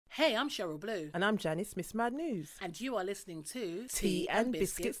Hey, I'm Cheryl Blue. And I'm Janice, Miss Mad News. And you are listening to Tea and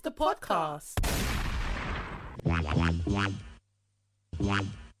Biscuits, the podcast.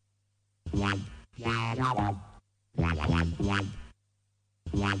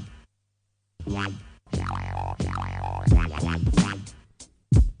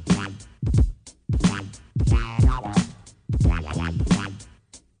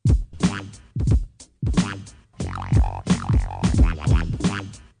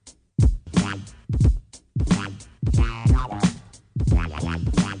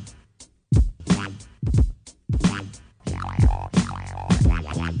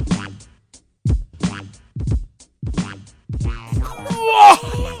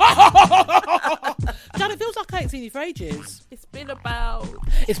 John, it feels like I ain't seen you for ages. It's been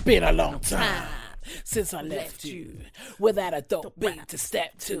a long time since I left you without a dope beat to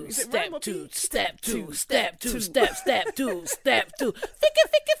step two, step two, step two, step two, step two.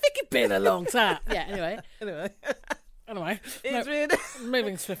 Ficky, been a long time. Yeah, anyway. It's been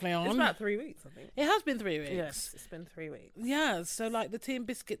Moving swiftly on. It's about 3 weeks, I think. It has been 3 weeks. Yes, it's been 3 weeks. Yeah, so like the Tea and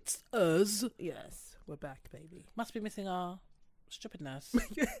Biscuits us Yes, we're back, baby. must be missing our stupidness.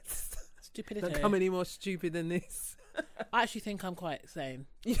 Yes. Stupidity. Don't come any more stupid than this. I actually think I'm quite sane.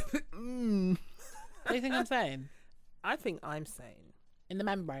 Mm. What do you think I'm saying? I think I'm sane. In the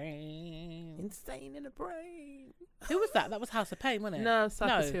membrane. Insane in the brain. Who was that? That was House of Pain, wasn't it? No,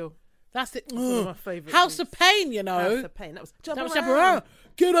 Cypress Hill. That's it. One of my favourite House groups. of Pain, you know. House of Pain. That was That was Jump Around.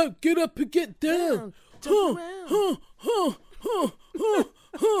 Get up and get down. Jump around.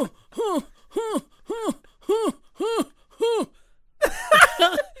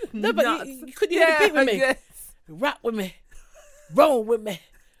 No, but Nuts. you couldn't even beat with me. Yes. Rap with me. Roll with me.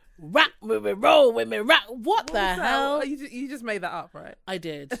 Rap with me. Roll with me. Rap. What the hell? You just made that up, right? I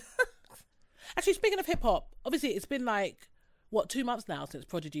did. Actually, speaking of hip hop, obviously it's been like, 2 months now since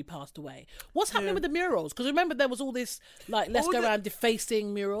Prodigy passed away. What's happening with the murals? Because remember there was all this, like, let's go around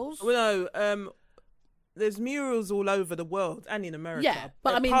defacing murals. Well, no, there's murals all over the world and in America. Yeah,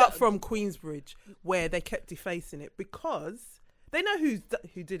 but I mean, apart from Queensbridge, where they kept defacing it because they know who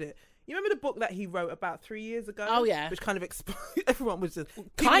did it. You remember the book that he wrote about 3 years ago? Oh yeah, which kind of exposed. Everyone was just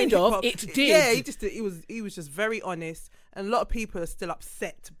kind of. It did. Yeah, he was just very honest, and a lot of people are still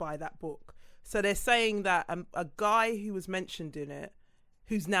upset by that book. So they're saying that a guy who was mentioned in it,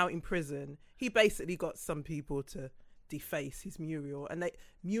 who's now in prison, he basically got some people to deface his mural. And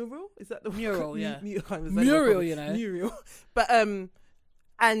mural? Is that the mural? Yeah, mural. You know, mural. But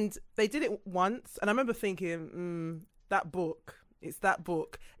and they did it once, and I remember thinking, that book. It's that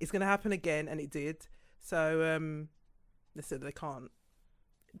book. It's going to happen again, and it did. So they said they can't.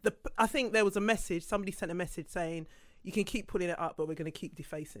 I think there was a message. Somebody sent a message saying, you can keep putting it up, but we're going to keep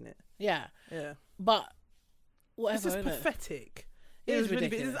defacing it. Yeah. Yeah. But whatever. It's just pathetic. It is really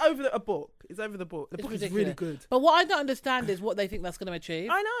ridiculous. It's over a book. It's over the book. The book is really good. But what I don't understand is what they think that's going to achieve.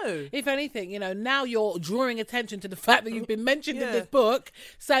 I know. If anything, now you're drawing attention to the fact that you've been mentioned in this book,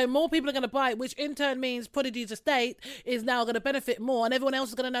 so more people are going to buy it, which in turn means Prodigy's estate is now going to benefit more, and everyone else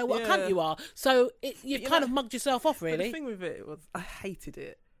is going to know what a cunt you are. So you've kind of mugged yourself off, really. But the thing with it was, I hated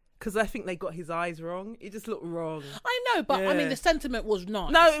it. Because I think they got his eyes wrong. It just looked wrong. I know, but I mean, the sentiment was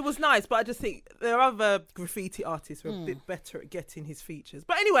nice. No, it was nice, but I just think there are other graffiti artists who are a bit better at getting his features.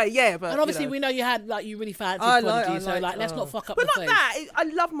 But anyway, but... And obviously we know you had, you really fancied Prodigy, so let's not fuck up the face. But not that. I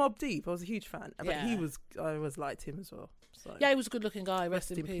love Mobb Deep. I was a huge fan. But I always liked him as well. So. Yeah, he was a good looking guy.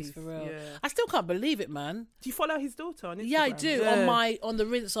 Rest in peace, for real. Yeah. I still can't believe it, man. Do you follow his daughter on Instagram? Yeah, I do. On the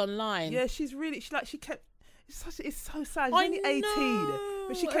Rinse online. Yeah, she kept... It's so sad. She's only 18,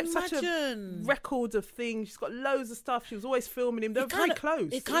 but she kept such a record of things. She's got loads of stuff. She was always filming him. They're very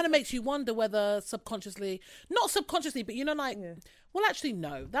close. It kind of makes you wonder whether not subconsciously, but well, actually,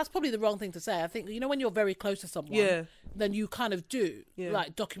 no. That's probably the wrong thing to say. I think when you're very close to someone, then you kind of do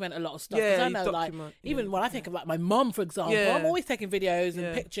document a lot of stuff. Because I know, even when I think of my mum, for example, I'm always taking videos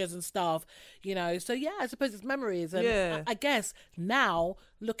and pictures and stuff. So I suppose it's memories, and I guess now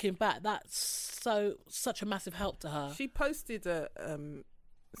looking back, that's such a massive help to her. She posted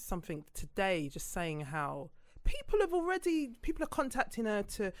something today, just saying how people are contacting her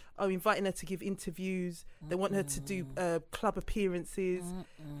inviting her to give interviews. They want her to do club appearances.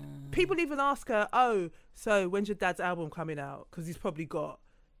 People even ask her, so when's your dad's album coming out? Because he's probably got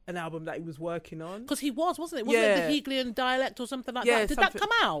an album that he was working on. Because wasn't it? Wasn't it the Hegelian dialect or something like that? Did that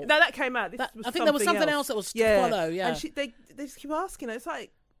come out? No, that came out. I think there was something else that was to follow. Yeah, and they just keep asking her. It's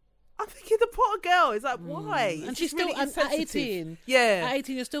like, I'm thinking the poor girl is like, why? And she's still really at 18. Yeah. At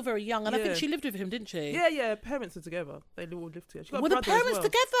 18, you're still very young. And I think she lived with him, didn't she? Yeah. Parents are together. They all lived together. She got Were the parents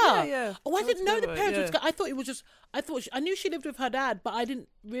together? Yeah. Oh, I didn't know the parents were together. I thought it was just, I knew she lived with her dad, but I didn't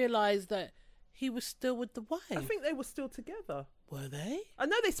realise that he was still with the wife. I think they were still together. Were they? I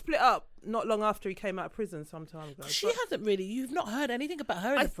know they split up not long after he came out of prison some time ago. She hasn't really, you've not heard anything about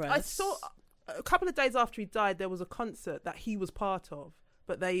her in the press. I saw a couple of days after he died, there was a concert that he was part of,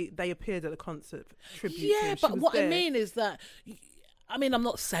 but they appeared at a concert tribute to him. But what I mean is that, I mean, I'm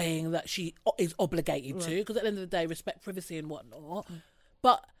not saying that she is obligated to, because at the end of the day, respect privacy and whatnot,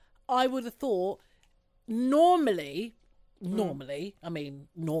 but I would have thought normally, you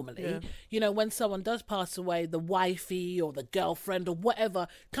know, when someone does pass away, the wifey or the girlfriend or whatever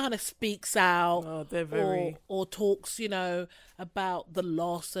kind of speaks out or talks, you know, about the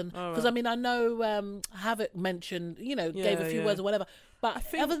loss. And because I mean, I know Havoc mentioned, you know, gave a few words or whatever, but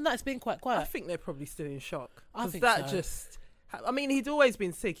other than that, it's been quite quiet. I think they're probably still in shock. I think that so. I mean, he'd always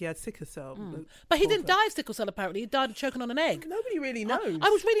been sick. He had sickle cell. But he didn't die of sickle cell, apparently. He died of choking on an egg. Nobody really knows. I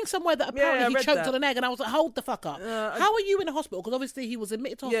was reading somewhere that apparently he choked on an egg, and I was like, hold the fuck up. How are you in a hospital? Because obviously he was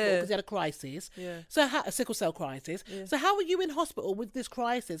admitted to hospital because he had a crisis. So a sickle cell crisis. So how are you in hospital with this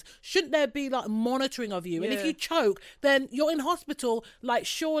crisis? Shouldn't there be like monitoring of you? And if you choke, then you're in hospital. Like,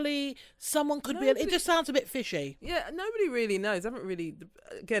 surely someone could be... It just sounds a bit fishy. Yeah, nobody really knows.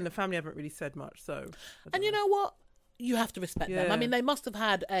 Again, the family haven't really said much, so... And you know what? You have to respect them. I mean, they must have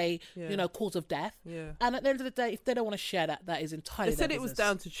had a, you know, cause of death. Yeah. And at the end of the day, if they don't want to share that is entirely They said their it was business.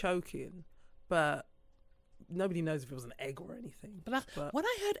 down to choking, but nobody knows if it was an egg or anything. But when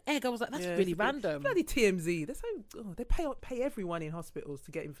I heard egg, I was like, that's really random. Bloody TMZ. They pay everyone in hospitals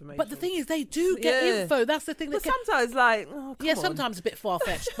to get information. But the thing is, they do get info. That's the thing. But sometimes, like, sometimes a bit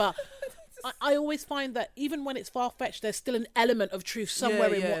far-fetched, but... I always find that even when it's far-fetched, there's still an element of truth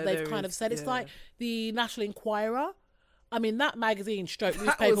somewhere in what they've kind of said. It's like the National Enquirer. I mean, that magazine, stroke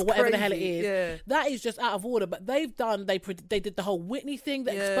newspaper, whatever the hell it is, that is just out of order. But they did the whole Whitney thing,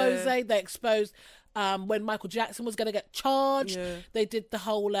 the expose. They exposed when Michael Jackson was going to get charged. They did the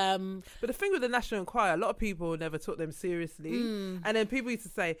whole... But the thing with the National Enquirer, a lot of people never took them seriously. And then people used to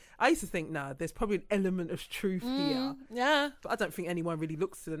say, I used to think, there's probably an element of truth here. Yeah. But I don't think anyone really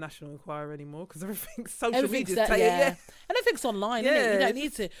looks to the National Enquirer anymore because everything's social media. And everything's online, isn't it? You don't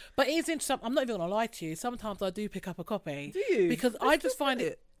need to. But it is interesting. I'm not even going to lie to you. Sometimes I do pick up a copy. Do you? Because I just find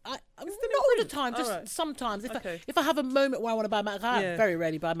it... not all the time, just sometimes. If I have a moment where I want to buy magazines, I very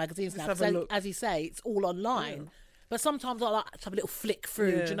rarely buy magazines now. Because as you say, it's all online. But sometimes I like to have a little flick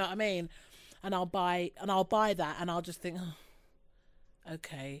through. Do you know what I mean? And I'll buy that, and I'll just think,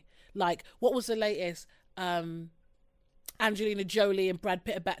 okay. Like, what was the latest? Angelina Jolie and Brad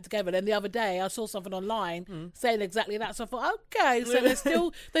Pitt are back together. Then the other day I saw something online saying exactly that. So I thought, okay,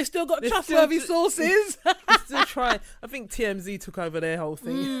 so they still got trustworthy sources. Still trying. I think TMZ took over their whole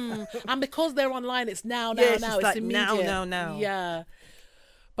thing. And because they're online, it's now. It's like immediate. Now. Yeah.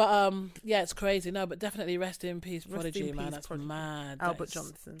 But it's crazy. No, but definitely rest in peace, Prodigy, in man. peace, That's Prodigy. mad. Albert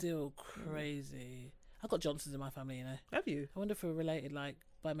Johnson. Still crazy. I've got Johnsons in my family, you know. Have you? I wonder if we're related, like,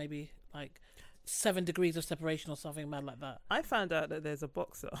 by maybe, like, 7 degrees of separation or something mad like that. I found out that there's a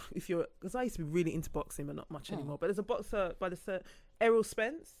boxer. Because I used to be really into boxing, but not much anymore. But there's a boxer by the Errol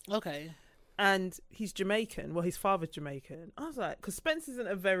Spence. Okay. And he's Jamaican. Well, his father's Jamaican. I was like, because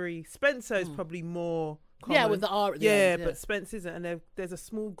Spencer is probably more common. Yeah, with the R at the end. But Spence isn't. And there's a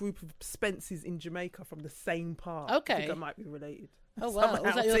small group of Spences in Jamaica from the same part. Okay. I think that might be related. Oh, wow.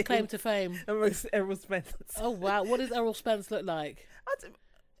 Was that your claim to fame? Errol Spence. Oh, wow. What does Errol Spence look like?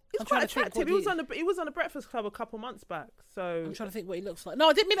 He's quite attractive. He was on the Breakfast Club a couple months back. So I'm trying to think what he looks like. No,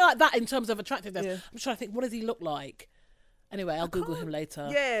 I didn't mean it like that in terms of attractiveness. Yeah. I'm trying to think, what does he look like? Anyway, I'll Google him later.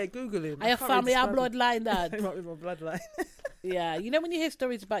 Yeah, Google him. Are your family our bloodline, Dad? He might be my bloodline. Yeah, you know when you hear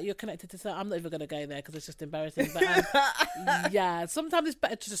stories about you're connected to something, I'm not even going to go there because it's just embarrassing. But yeah, sometimes it's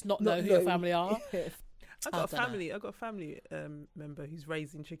better to just not know who your family are. Yeah. I've got a family member who's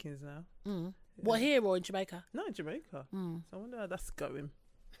raising chickens now. Yeah. What, here or in Jamaica? No, in Jamaica. So I wonder how that's going.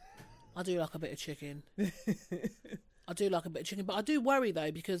 I do like a bit of chicken. But I do worry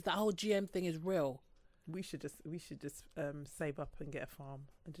though because that whole GM thing is real. We should just save up and get a farm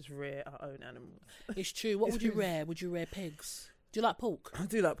and just rear our own animals. It's true. What would you rear? Would you rear pigs? Do you like pork? I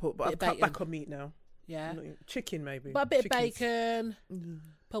do like pork, but I've cut back on meat now. Yeah. Chicken maybe. But a bit of bacon,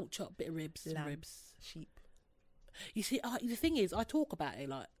 pork chop, bit of ribs, sheep. You see, the thing is, I talk about it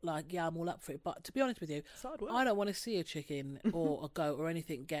like yeah, I'm all up for it. But to be honest with you, I don't want to see a chicken or a goat or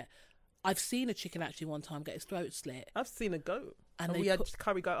anything get. I've seen a chicken actually one time get its throat slit. I've seen a goat. And we had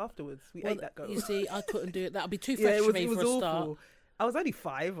curry goat afterwards. We ate that goat. You see, I couldn't do it. That would be too fresh for me for a start. I was only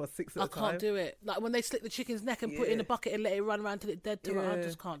 5 or 6 at the time. I can't do it. Like when they slit the chicken's neck and put it in a bucket and let it run around till it's dead to it, I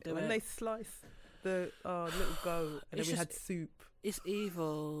just can't do it. When they slice the little goat and then we had soup. It's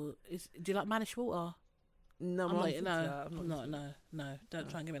evil. Do you like Manish water? No, I'm not. No. Don't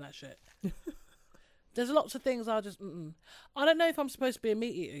try and give me that shit. There's lots of things I don't know if I'm supposed to be a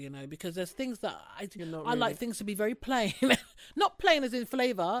meat eater, because there's things that I like things to be very plain. Not plain as in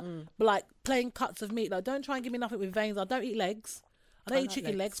flavour, but like plain cuts of meat. Like, don't try and give me nothing with veins. I don't eat legs. I don't eat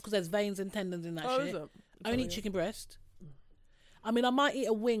chicken legs because there's veins and tendons in that shit. I only eat chicken breast. I mean, I might eat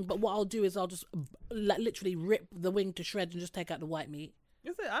a wing, but what I'll do is I'll just literally rip the wing to shreds and just take out the white meat.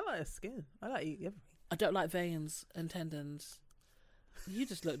 I like the skin. I like eating everything. I don't like veins and tendons. You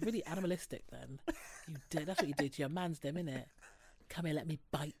just look really animalistic then. You did. That's what you do to your man's them, innit? Come here, let me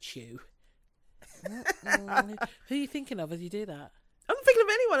bite you. Who are you thinking of as you do that? I'm not thinking of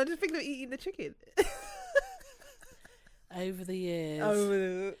anyone. I'm just thinking of eating the chicken. Over the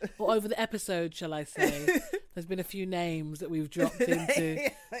years, or over the episode, shall I say, there's been a few names that we've dropped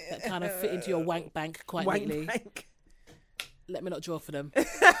into that kind of fit into your wank bank quite neatly. Bank. Let me not draw for them.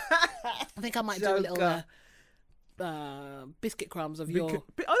 I think I might do a little biscuit crumbs of your. Oh,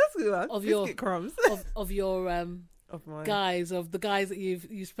 that's a good one. Of biscuit your crumbs of your of the guys that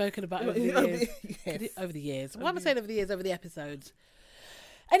you've spoken about over the years. Yes. Over the years. Why am I saying over the years? Over the episodes.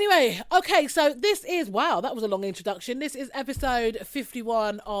 Anyway, okay, so this is, that was a long introduction. This is episode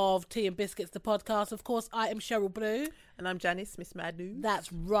 51 of Tea and Biscuits, the podcast. Of course, I am Cheryl Blue. And I'm Janice, Miss Mad News. That's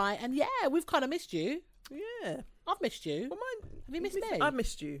right. And yeah, we've kind of missed you. Yeah. I've missed you. Well, have you missed me? I've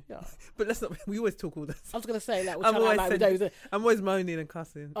missed you. Yeah. But let's not, we always talk all this. I was going to say, like, I'm always moaning and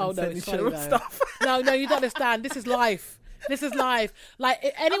cussing. Oh, and no, it's funny, Cheryl stuff. No, you don't understand. This is life. This is life. Like,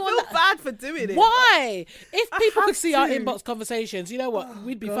 anyone. I feel bad for doing it. Why? If people could see our inbox conversations, you know what?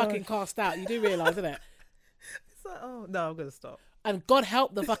 We'd be fucking cast out. You do realise, isn't it? It's like, oh, no, I'm going to stop. And God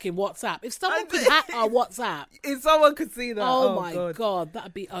help the fucking WhatsApp. If someone could hack our WhatsApp. If someone could see that. Oh my God,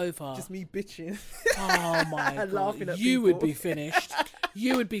 that'd be over. Just me bitching. Oh my God. Laughing at you people. Would be finished.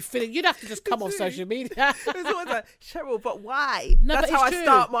 You would be finished. You'd have to just come off social media. It's always like, Cheryl, but why? No, that's but how true. I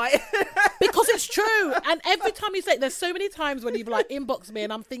start my... Because it's true. And every time you say, there's so many times when you've like inboxed me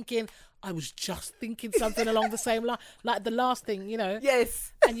and I'm thinking, I was just thinking something along the same line. Like the last thing,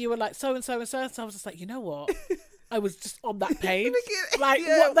 Yes. And you were like, so and so and so. So I was just like, you know what? I was just on that page. Like,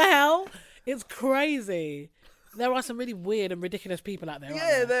 what the hell? It's crazy. There are some really weird and ridiculous people out there.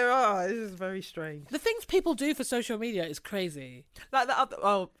 Yeah, there are. It's just very strange. The things people do for social media is crazy. Like the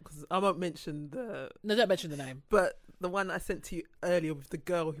other, because I won't mention the... No, don't mention the name. But the one I sent to you earlier with the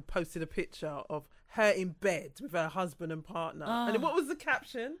girl who posted a picture of her in bed with her husband and partner. And then what was the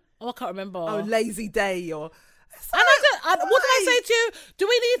caption? Oh, I can't remember. Oh, lazy day or... What did I say to you? Do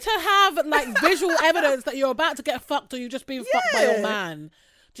we need to have like visual evidence that you're about to get fucked or you're just being fucked by your man?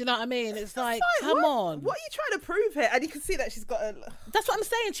 Do you know what I mean? It's like come on. What are you trying to prove here? And you can see that she's got a... That's what I'm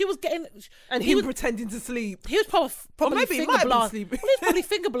saying. She was getting... And he was pretending to sleep. He was probably finger blasting. Well, he was probably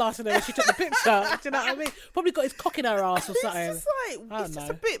finger blasting her when she took the picture. Do you know what I mean? Probably got his cock in her ass or something. It's just like, it's just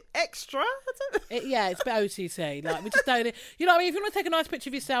a bit extra. Yeah, it's a bit OTT. Like, we just don't... You know what I mean? If you want to take a nice picture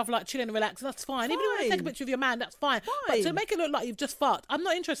of yourself, like chilling and relaxing, that's fine. Even if you want to take a picture of your man, that's fine. But to make it look like you've just fucked, I'm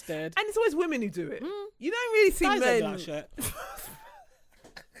not interested. And it's always women who do it. You don't really see guys men... Don't do that shit.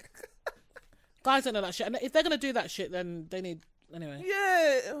 Guys don't know that shit. And if they're going to do that shit, then they need... Anyway.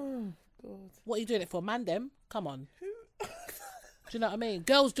 Yeah. Oh, God. What are you doing it for? Man them? Come on. Do you know what I mean?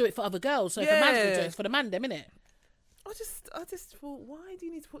 Girls do it for other girls. So if a man's going to do it, it's for the man them, innit? I just thought, why do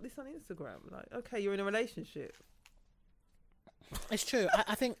you need to put this on Instagram? Like, okay, you're in a relationship. It's true.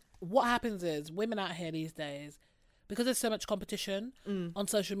 I think what happens is women out here these days, because there's so much competition on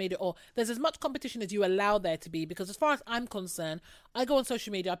social media, or there's as much competition as you allow there to be, because as far as I'm concerned, I go on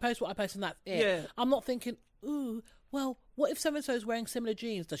social media, I post what I post and that's it. Yeah. I'm not thinking, ooh, well, what if so-and-so is wearing similar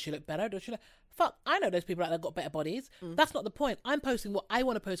jeans? Does she look better? Does she look... Fuck, I know those people out there got better bodies. That's not the point. I'm posting what I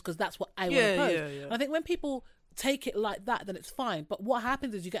want to post because that's what I want to post. Yeah. And I think when people take it like that, then it's fine. But what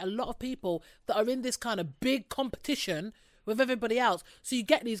happens is you get a lot of people that are in this kind of big competition with everybody else. So you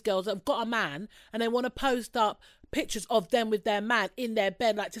get these girls that have got a man and they want to post up pictures of them with their man in their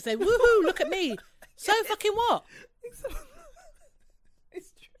bed, like to say, woohoo, look at me. So fucking what? It's true.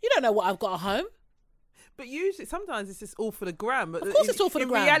 You don't know what I've got at home. But usually, sometimes it's just all for the gram. But of course it's all for the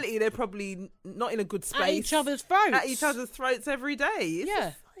gram. In reality, they're probably not in a good space. At each other's throats. At each other's throats every day. It's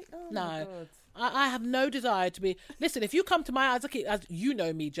yeah. Like, oh no. I have no desire to be... Listen, if you come to my... As you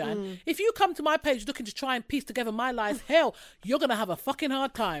know me, Jan. If you come to my page looking to try and piece together my life, hell, you're going to have a fucking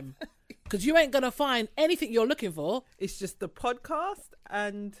hard time. because you ain't gonna find anything you're looking for. It's just the podcast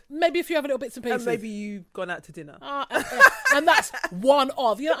and maybe a few other little bits and pieces. And maybe you've gone out to dinner. And that's one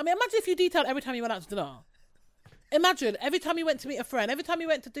of. You know what I mean? Imagine if you detailed every time you went out to dinner. Imagine every time you went to meet a friend, every time you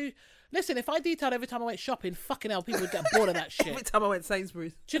went to do... Listen, if I detailed every time I went shopping, fucking hell, people would get bored of that shit. Every time I went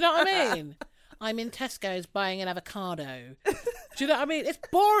Sainsbury's. Do you know what I mean? I'm in Tesco's buying an avocado. Do you know what I mean? It's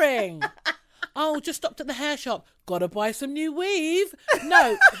boring. Oh, just stopped at the hair shop. Gotta buy some new weave.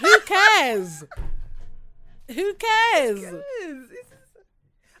 No, who cares? Who cares?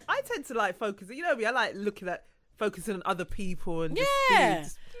 I tend to like focus. You know me, I like focusing on other people and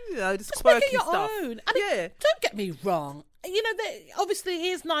just just quirky make it your stuff. own. I mean, don't get me wrong. You know, obviously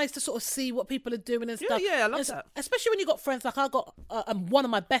it is nice to sort of see what people are doing and stuff. Yeah, I love that. Especially when you got friends, like I got one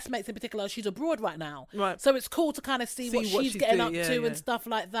of my best mates in particular, she's abroad right now. Right. So it's cool to kind of see what she's getting up to and stuff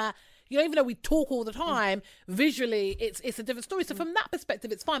like that. You know, even though we talk all the time, visually it's a different story. So from that perspective,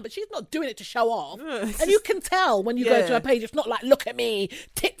 it's fine. But she's not doing it to show off. And you can tell when you go to her page, it's not like, look at me,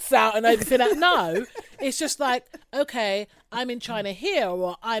 tits out and everything. No, it's just like, okay, I'm in China here,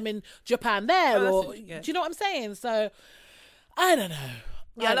 or I'm in Japan there, or do you know what I'm saying? So I don't know.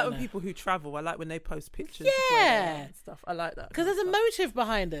 Yeah, I like when people who travel. I like when they post pictures. And stuff. I like that because there's a motive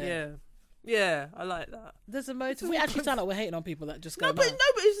behind it. Yeah. Yeah, I like that. There's a motive. We actually sound like we're hating on people that just go. No, but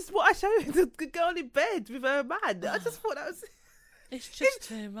it's just what I showed. The girl in bed with her man. I just thought that was. It's just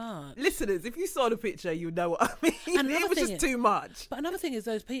too much. Listeners, if you saw the picture, you know what I mean. And it was just too much. But another thing is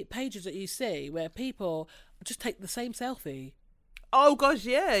those pages that you see where people just take the same selfie. Oh gosh,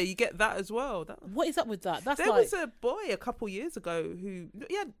 yeah, you get that as well. What is up with that? There was a boy a couple years ago who,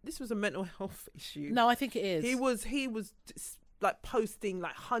 this was a mental health issue. No, I think it is. He was like posting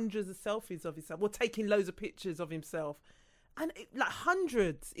like hundreds of selfies of himself, or taking loads of pictures of himself, and like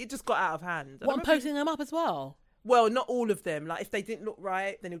hundreds. It just got out of hand. What, posting them up as well? Well, not all of them. Like if they didn't look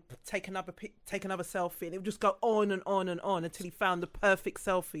right, then he would take another selfie, and it would just go on and on and on until he found the perfect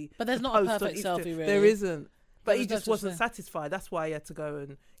selfie. But there's not a perfect selfie, really. There isn't. But he just wasn't satisfied. That's why he had to go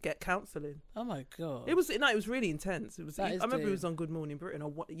and get counselling. Oh my God! It was really intense. It was. I remember he was on Good Morning Britain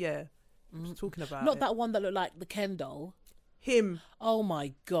or what? Yeah, was talking about not that one that looked like the Ken doll. Him. Oh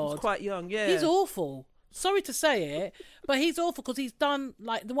my God! He was quite young. Yeah, he's awful. Sorry to say it, but he's awful because he's done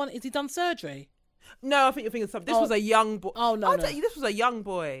like the one. Is he done surgery? No, I think you're thinking of something. This was a young boy. Oh no, this was a young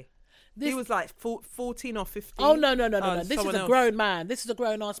boy. He was like 14 or 15. Oh, no. This is a grown man. This is a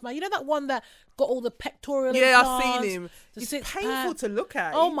grown-ass man. You know that one that got all the pectoral implants? I've seen him. It's painful to look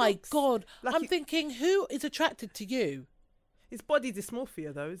at. Oh, my God. Like I'm thinking, who is attracted to you? It's body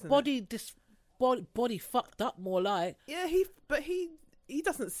dysmorphia, though, isn't it? Body fucked up, more like. Yeah, he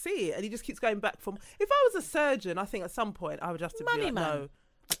doesn't see it, and he just keeps going back from... If I was a surgeon, I think at some point I would have to be like, no,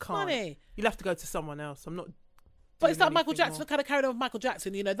 I can't. Money. You'll have to go to someone else. I'm not... But it's like Michael Jackson, kind of carried on with Michael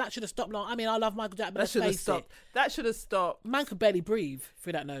Jackson. You know, that should have stopped. I mean, I love Michael Jackson, but that should have stopped. That should have stopped. Man could barely breathe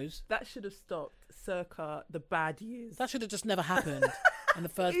through that nose. That should have stopped circa the bad years. That should have just never happened in the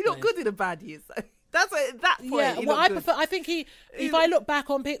first place. He looked good in the bad years, though. That's at that point. Yeah, well, I prefer. I think if I look back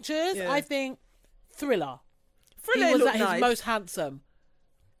on pictures, I think Thriller. He was at his most handsome.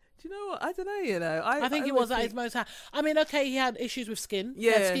 Do you know what? I don't know, I think he was at his most... I mean, okay, he had issues with skin. He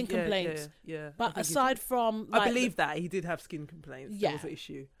had skin complaints. Yeah. But aside from... I believe that. He did have skin complaints. Yeah. That was an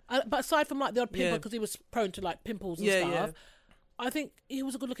issue. But aside from like the odd pimple, because he was prone to like pimples and stuff, I think he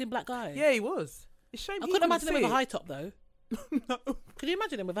was a good-looking black guy. Yeah, he was. It's shame I couldn't imagine him with a high top, though. No. Could you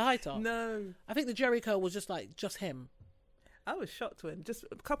imagine him with a high top? No. I think the Jerry curl was just him. I was shocked when, just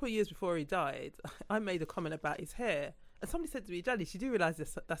a couple of years before he died, I made a comment about his hair. And somebody said to me, Janice, you do realise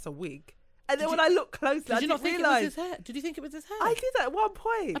that's a wig? And then when I looked closely, I didn't realise. Did you think it was his hair? I did at one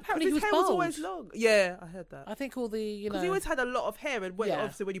point. Apparently his hair was always long. Yeah, I heard that. I think all the, because he always had a lot of hair, and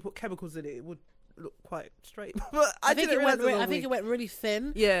obviously when you put chemicals in it, it would look quite straight. But I think it went really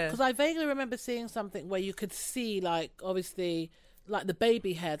thin. Yeah. Because I vaguely remember seeing something where you could see, like, obviously... like the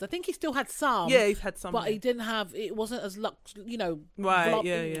baby hairs. I think he still had some. Yeah, he's had some. But he didn't have... It wasn't as...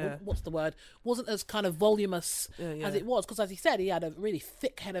 Right, what's the word? Wasn't as kind of voluminous as it was. Because as he said, he had a really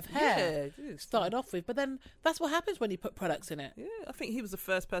thick head of hair. Yeah, started off with. But then that's what happens when you put products in it. Yeah, I think he was the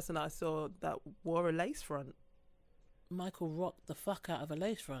first person I saw that wore a lace front. Michael rocked the fuck out of a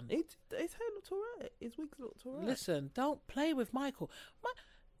lace front. His hair looked all right. His wigs looked all right. Listen, don't play with Michael.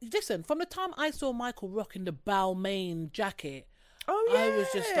 Listen, from the time I saw Michael rocking the Balmain jacket... Oh yeah, I was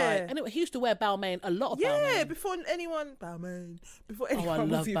just like, anyway, he used to wear Balmain, a lot of Balmain. Yeah, before anyone I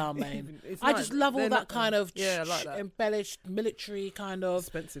love Balmain. I just love all that kind of like that. Embellished military kind of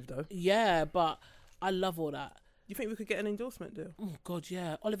expensive though. Yeah, but I love all that. You think we could get an endorsement deal? Oh God,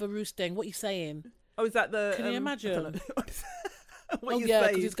 yeah. Oliver Roosting, what are you saying? Oh, is that the? Can you imagine? what you yeah, say.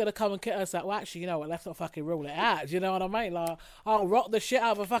 because he's gonna come and kick us out. Well, actually, you know what? Let's not fucking rule it out. Do you know what I mean? Like, I'll rock the shit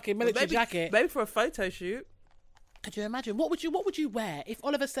out of a fucking military jacket. Maybe for a photo shoot. Could you imagine? What would you wear if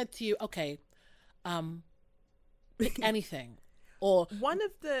Oliver said to you, "Okay, pick anything," or one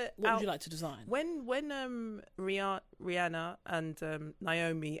of the what would you like to design? When Rihanna and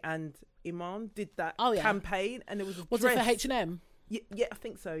Naomi and Iman did that campaign, and it was a dress. It for H&M? Yeah, I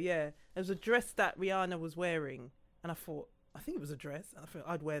think so. Yeah, it was a dress that Rihanna was wearing, and I think it was a dress, and I thought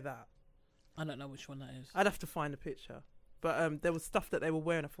I'd wear that. I don't know which one that is. I'd have to find a picture, but there was stuff that they were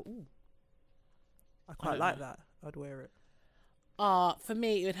wearing. I thought, ooh, I quite like that. I'd wear it. For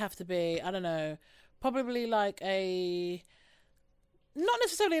me, it would have to be, I don't know, probably like not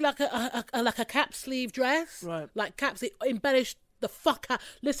necessarily like a cap sleeve dress, right? Like cap sleeve, embellished the fuck out.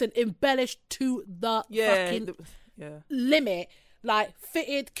 Listen, embellished to the fucking limit, like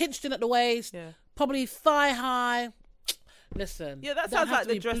fitted, cinched in at the waist, probably thigh high. Listen, that sounds like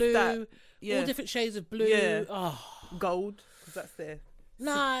the dress blue, that all different shades of blue. Yeah. Gold, because that's there.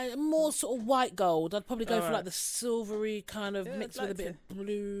 Nah, more sort of white gold. I'd probably go for like the silvery kind of mixed with a bit of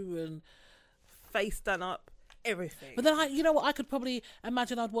blue and face done up, everything. But then you know what? I could probably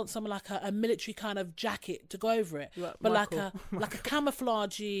imagine I'd want something like a military kind of jacket to go over it, but like a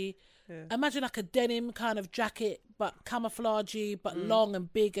camouflagey. Yeah. Imagine like a denim kind of jacket, but camouflagey, but long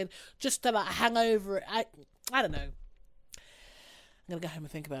and big, and just to like hang over it. I don't know. I'm gonna go home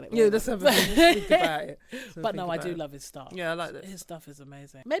and think about it. Yeah, let's have a think about it. But no, I do love his stuff. Yeah, I like that. His stuff is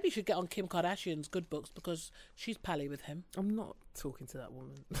amazing. Maybe you should get on Kim Kardashian's good books because she's pally with him. I'm not talking to that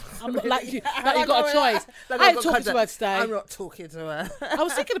woman. I'm not like you. Like you've got a choice. I ain't talking to her today. I'm not talking to her. I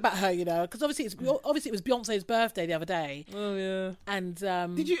was thinking about her, you know, because obviously it was Beyonce's birthday the other day. Oh yeah. And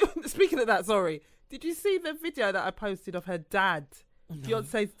did you? Speaking of that, sorry. Did you see the video that I posted of her dad? No.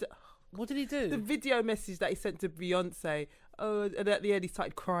 Beyonce's. What did he do? The video message that he sent to Beyonce. Oh, and at the end he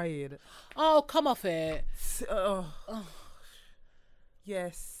started crying. Oh, come off it. Oh.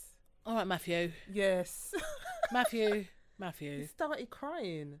 Yes. All right, Matthew. Yes. Matthew. He started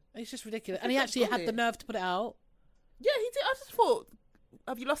crying. It's just ridiculous. And he actually had the nerve to put it out. Yeah, he did. I just thought,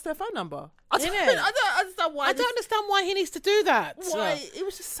 have you lost their phone number? I don't understand why. I don't understand why he needs to do that. Why? It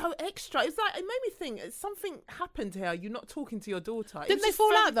was just so extra. It was like, it made me think something happened here. You're not talking to your daughter. Didn't they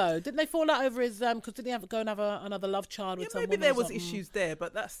fall out though? Didn't they fall out over his? Because didn't he go and have another love child with someone? Maybe there was issues there,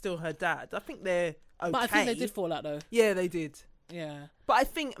 but that's still her dad. I think they're okay. But I think they did fall out though. Yeah, they did. Yeah. But I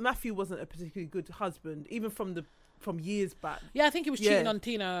think Matthew wasn't a particularly good husband, even from years back. Yeah, I think he was cheating on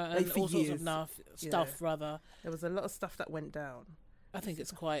Tina and all sorts of stuff. Rather, there was a lot of stuff that went down. I think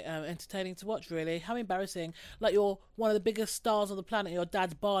it's quite entertaining to watch, really. How embarrassing. Like, you're one of the biggest stars on the planet, your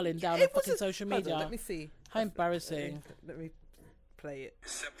dad's barling down on fucking social media. Let me see. How embarrassing. Let me play it.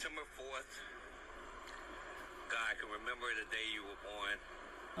 September 4th. God, I can remember the day you were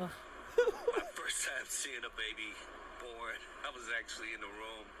born. My first time seeing a baby born. I was actually in the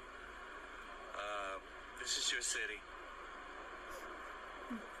room. This is your city.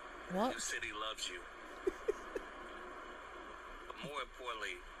 What? Your city loves you. More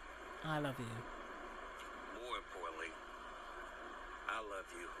importantly, I love you. More importantly, I love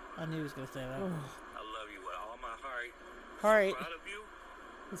you. I knew he was going to say that. I love you with all my heart. Heart. I'm proud of you.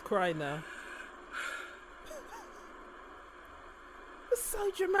 He's crying now. It's so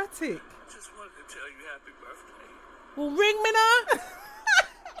dramatic. Just wanted to tell you happy birthday. Well, ring me now.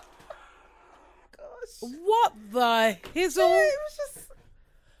 Gosh. What the hizzle? Yeah, it was just...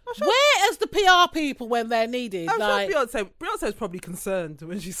 Where is the PR people when they're needed? I'm sure Beyonce's probably concerned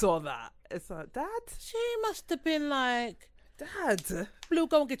when she saw that. It's like, Dad? She must have been like, Dad? Blue,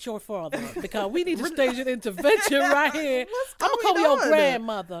 go and get your father because we need to stage an intervention right here. I'm going to call your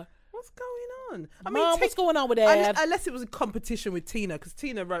grandmother. What's going on? Mom, what's going on with that? Unless it was a competition with Tina, because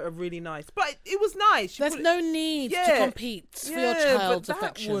Tina wrote a really nice... But it was nice. There's no need to compete for your child's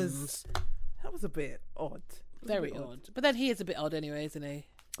affections. That was a bit odd. Very odd. But then he is a bit odd anyway, isn't he?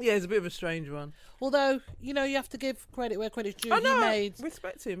 Yeah, he's a bit of a strange one. Although, you know, you have to give credit where credit's due.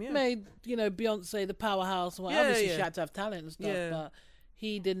 Respect him, yeah. Made, you know, Beyonce the powerhouse. Well, obviously she had to have talent and stuff, but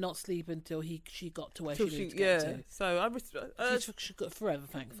he did not sleep until she got to where she needed to get to. So I respect... she's forever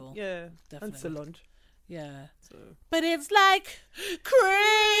thankful. Yeah, definitely. And Solange. Yeah. So. But it's like cream.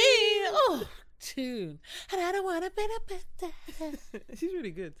 Oh, tune. And I don't want to be a better. She's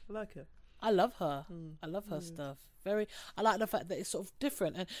really good. I like her. I love her. I love her stuff. I like the fact that it's sort of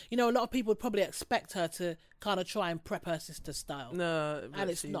different. And, you know, a lot of people would probably expect her to kind of try and prep her sister's style. No. And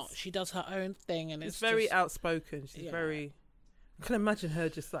it's not. She does her own thing. And it's very just outspoken. She's very... I can imagine her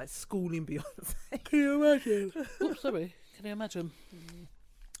just like schooling Beyonce. Can you imagine? Oops, sorry. Can you imagine?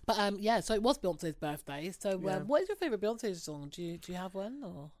 But yeah, so it was Beyonce's birthday. So what is your favourite Beyonce song? Do you have one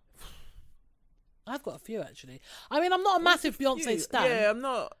or? I've got a few actually. I mean, I'm not a massive Beyonce stan. Yeah, I'm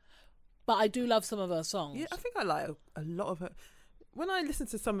not. But I do love some of her songs. Yeah, I think I like a lot of her. When I listen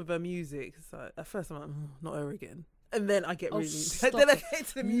to some of her music, it's like, at first I'm like, not her again. And then I get really... Then I get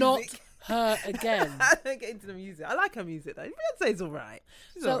into the music. Not her again. I get into the music. I like her music though. Beyonce's all right.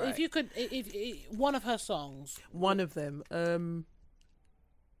 She's so all right. if you could... If one of her songs... One of them.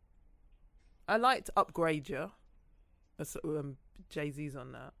 I liked Upgrade Ya. Jay-Z's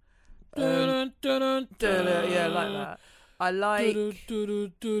on that. Yeah, I like that. I like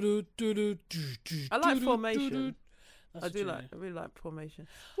Formation. I really like Formation.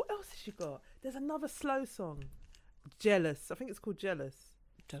 What else has she got? There's another slow song, Jealous. I think it's called Jealous.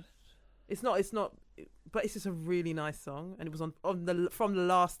 It's not. But it's just a really nice song, and it was from the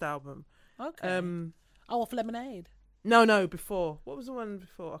last album. Okay. Off Lemonade. No, before. What was the one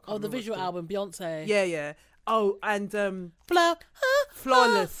before? The visual album, Beyonce. Yeah. Oh, and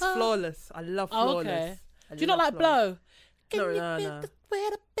Flawless. I love Flawless. Okay. Do you not like Blow? No. Never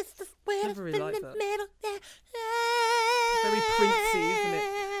really liked that. Very Princey, isn't it?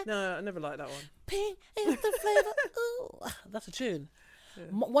 No, I never liked that one. Pink is the flavor. Ooh, that's a tune. Yeah.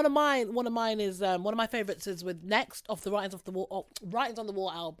 One of mine is one of my favorites is with Next off the Writings on the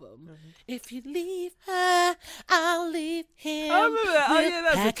Wall album. Mm-hmm. If you leave her, I'll leave him. I remember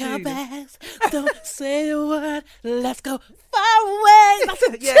that. That's pack our bags. Don't say a word. Let's go far away. That's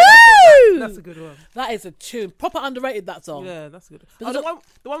a tune. That's a good one. That is a tune. Proper underrated, that song. Yeah, that's a good one.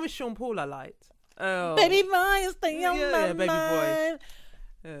 The one with Sean Paul I liked. Oh. Baby boy, stay on my baby mind. boy.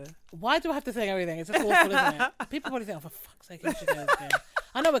 Yeah. Why do I have to sing everything? It's just awful, isn't it? People probably think, for fuck's sake, you should go again.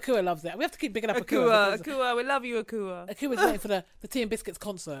 I know Akua loves it. We have to keep picking up Akua. Akua, we love you, Akua. Akua's waiting for the Tea and Biscuits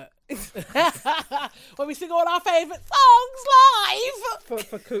concert. When we sing all our favourite songs live.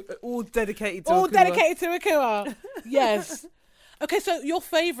 For all dedicated to Akua. Yes. Okay, so your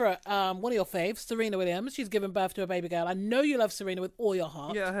favourite, one of your faves, Serena Williams, she's given birth to a baby girl. I know you love Serena with all your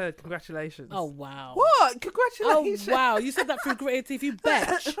heart. Yeah, I heard. Congratulations. Oh, wow. What? Congratulations. Oh, wow. You said that through Gritted Teeth, you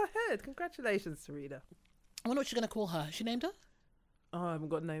bitch. I heard. Congratulations, Serena. I wonder what she's going to call her. She named her? Oh, I haven't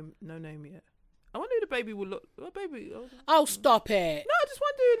got no name yet. I wonder who the baby will look. What baby? Oh, stop it. No, I just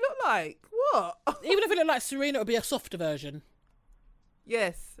wonder who it looked like. What? Even if it looked like Serena, it would be a softer version.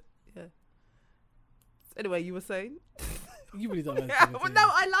 Yes. Yeah. Anyway, you were saying? You really don't know. Well, no,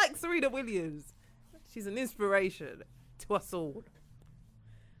 I like Serena Williams. She's an inspiration to us all.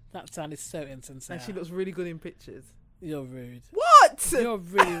 That sounded so insincere. And she looks really good in pictures. You're rude. What? You're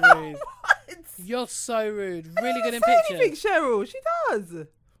really rude. What? You're so rude. Really good in pictures. Anything, Cheryl. She does.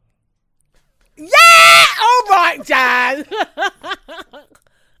 Yeah! All right, Jan.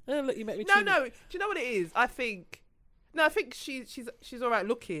 Oh, look, you make me. No. Do you know what it is? I think she's all right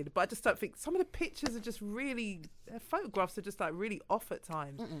looking, but I just don't think some of the pictures are just really. Her photographs are just like really off at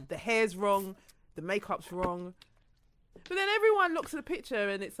times. The hair's wrong, the makeup's wrong. But then everyone looks at the picture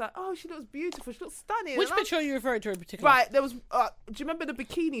and it's like, oh, she looks beautiful. She looks stunning. Which picture are you referring to in particular? Right, there was. Do you remember the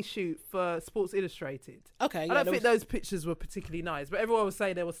bikini shoot for Sports Illustrated? Okay, I don't think those pictures were particularly nice, but everyone was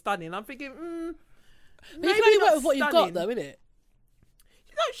saying they were stunning. I'm thinking, but you can only work with what you've got, though, innit?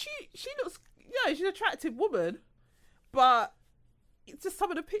 You know, she looks. Yeah, she's an attractive woman, but it's just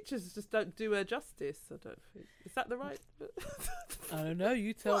some of the pictures just don't do her justice. I don't think. Is that the right? I don't know.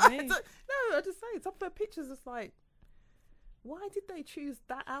 You tell me. No, I just say some of her pictures is like. Why did they choose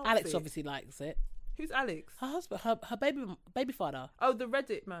that outfit? Alex obviously likes it. Who's Alex? Her husband, her baby father. Oh, the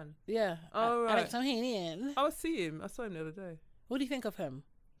Reddit man. Yeah. Oh, right. Alex Ohanian. I see him. I saw him the other day. What do you think of him?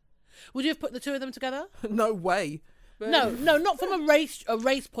 Would you have put the two of them together? No way. No, not from a race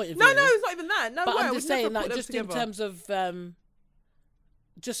point of view. No, it's not even that. No but way. I'm just saying, like, just together. in terms of, could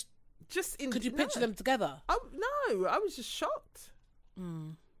you picture them together? No, I was just shocked.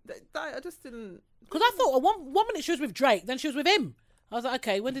 I just didn't. Because I thought one minute she was with Drake, then she was with him. I was like,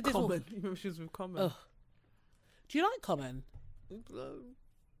 okay, when did this all... Common. You remember she was with Common? Ugh. Do you like Common?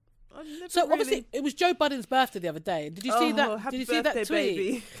 So obviously it was Joe Budden's birthday the other day. Did you see that? Did you see that tweet?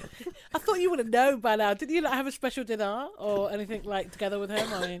 Baby. I thought you would have known by now. Didn't you have a special dinner or anything like together with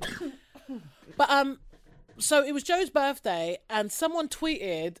him? I mean, but so it was Joe's birthday, and someone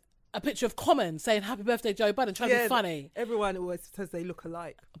tweeted a picture of Common saying "Happy Birthday, Joe Budden," trying to be funny. Everyone always says they look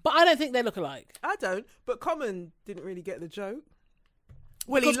alike, but I don't think they look alike. I don't. But Common didn't really get the joke.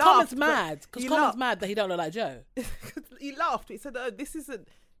 Well, he laughed. Common's mad. Because Common's mad that he don't look like Joe. He laughed. He said, "Oh, this isn't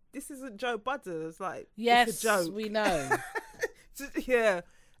Joe Budden." It's like, yes, it's a joke. We know. Yeah.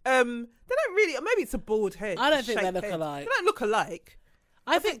 They don't really. Maybe it's a bald head. I don't think they look alike. They don't look alike.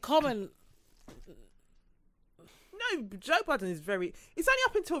 I think Common. No, Joe Budden is very. It's only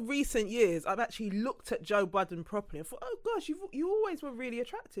up until recent years I've actually looked at Joe Budden properly and thought, oh gosh, you always were really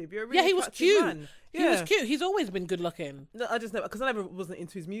attractive. You're a really he was attractive cute. man. He was cute. He's always been good looking. No, I just never, because I never wasn't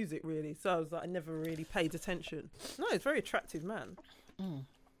into his music really, so I was like, I never really paid attention. No, he's a very attractive man.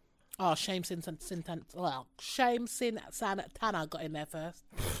 Oh, Shame Sin Santana got in there first.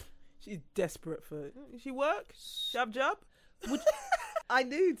 She's desperate for. She work? She have job? I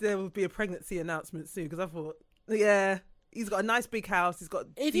knew there would be a pregnancy announcement soon because I thought, yeah, he's got a nice big house. He's got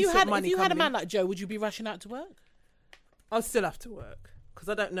If you had a man like Joe, would you be rushing out to work? I'll still have to work because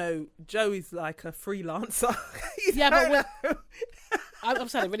I don't know. Joe is like a freelancer. Yeah, but I'm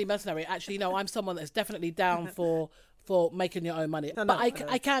sounding really mercenary. Actually, no, I'm someone that's definitely down for making your own money. No, I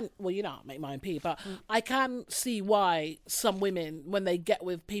can, well, you know, I make my own pee, but I can see why some women, when they get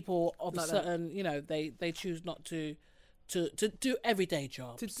with people of a certain, you know, they choose not to do everyday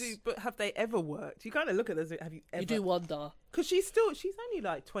jobs. But have they ever worked? You kind of look at this. Have you ever? You do wonder. Because she's only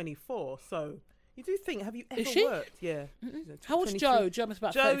like 24, so you do think, have you ever worked? Yeah. How old's Joe? Joe is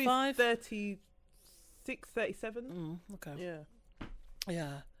about 35? Joe is 36, 37. Okay. Yeah.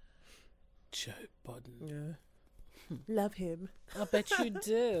 Yeah. Joe Budden. Yeah. Love him. I bet you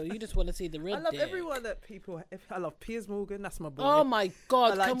do. You just want to see the real I love dick. everyone that people. I love Piers Morgan. That's my boy. Oh my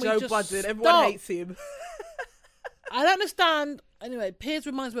God! I like can Joe we just Budden. Everyone hates him. I don't understand. Anyway, Piers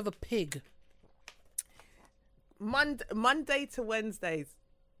reminds me of a pig. Monday to Wednesdays.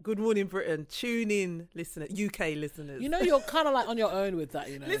 Good morning, Britain. Tune in, listeners. UK listeners. You know, you're kind of like on your own with that.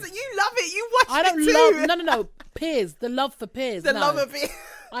 You know. Listen, you love it. You watch I don't it too. love. No. Piers. The love for Piers. The love of it.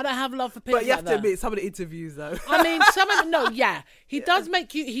 I don't have love for Piers. But you have to admit, some of the interviews though. I mean, he does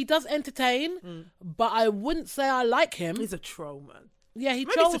make you. He does entertain, but I wouldn't say I like him. He's a troll, man. Yeah, he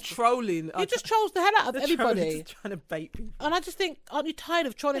Maybe trolls. it's a trolling. He just trolls the hell out of everybody. Just trying to bait people. And I just think, aren't you tired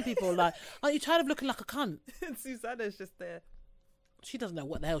of trolling people? Like, aren't you tired of looking like a cunt? And Susanna's just there. She doesn't know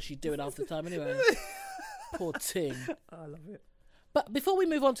what the hell she's doing half the time anyway. Poor thing. I love it. But before we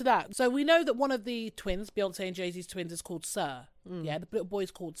move on to that, so we know that one of the twins, Beyonce and Jay-Z's twins, is called Sir. Yeah, the little boy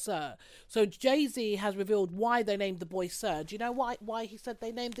is called Sir. So Jay-Z has revealed why they named the boy Sir. Do you know why he said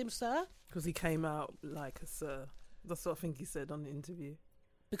they named him Sir? Because he came out like a Sir. That's what I think he said on the interview.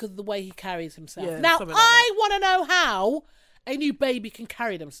 Because of the way he carries himself. Yeah, now, I want to know how a new baby can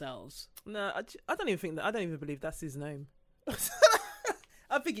carry themselves. No, I don't even think that. I don't even believe that's his name.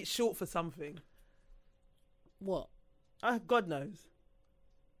 I think it's short for something. What? God knows.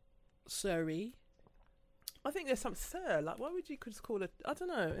 Surrey. I think there's some Sir. Like, why would you just call it? I don't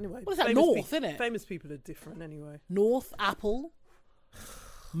know. Anyway, what is that? North, isn't it? Famous people are different anyway. North, Apple,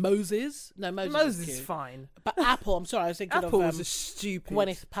 Moses. No, Moses is fine. But Apple. I'm sorry, I was thinking Apple of was stupid.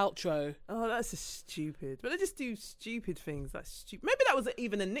 Gwyneth Paltrow. Oh, that's just stupid. But they just do stupid things. That's stupid. Maybe that was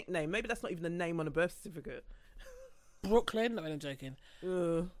even a nickname. Maybe that's not even a name on a birth certificate. Brooklyn. No, I'm joking.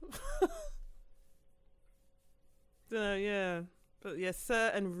 Yeah. But yeah,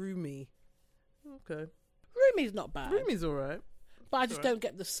 Sir and Rumi. Okay. Rumi's not bad. Rumi's alright. But I just don't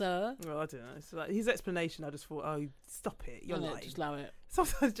get the Sir. Well, I don't know. It's like his explanation, I just thought, oh, stop it. You're lying. Just allow it.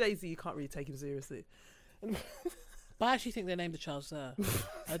 Sometimes Jay-Z, you can't really take him seriously. But I actually think they named the child Sir.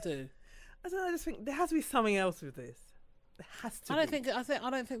 I do. I don't know. I just think there has to be something else with this. There has to. I don't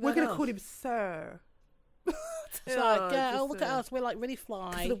think. We're going to call him Sir. It's like, look at us. We're like really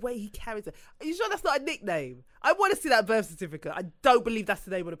fly. The way he carries it. Are you sure that's not a nickname? I want to see that birth certificate. I don't believe that's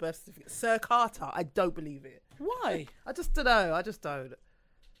the name of the birth certificate. Sir Carter. I don't believe it. Why? I just don't know. I just don't.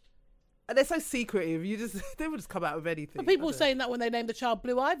 And they're so secretive. They would just come out with anything. But people were saying that when they named the child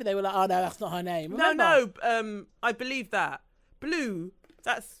Blue Ivy, they were like, "Oh no, that's not her name." Remember? No. I believe that Blue.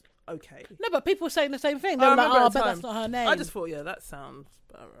 That's okay. No, but people were saying the same thing. They were like, "Oh, I bet that's not her name." I just thought, yeah, that sounds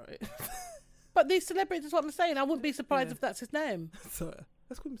about right. But these celebrities, is what I'm saying. I wouldn't be surprised if that's his name. Sir.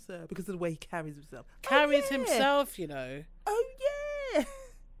 Let's call him Sir because of the way he carries himself. Himself, you know. Oh yeah.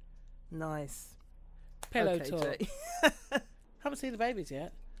 Nice. Pillow talk. Haven't seen the babies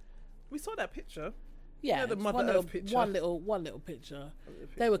yet. We saw that picture. Yeah, the Mother Earth picture. One little picture.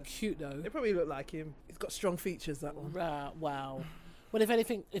 They were cute though. They probably look like him. He's got strong features. That one. Wow. Well,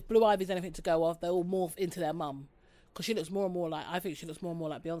 if Blue Ivy's anything to go off, they all morph into their mum because she looks more and more like. I think she looks more and more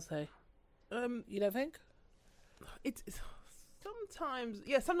like Beyonce. You don't think? It's sometimes.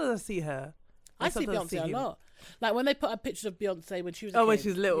 Yeah, sometimes I see her. I see Beyonce a lot. Like when they put up pictures of Beyonce when she was. When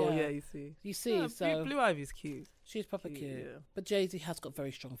she's little, yeah, you see. You see, yeah, so Blue Ivy's cute. She's proper cute. Yeah. But Jay-Z has got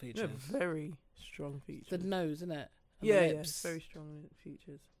very strong features. Yeah, very strong features. The nose, isn't it? And yeah, the lips. Very strong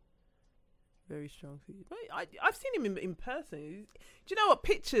features. Very strong features. I've seen him in person. Do you know what?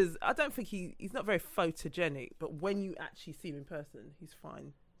 Pictures, I don't think he's not very photogenic, but when you actually see him in person, he's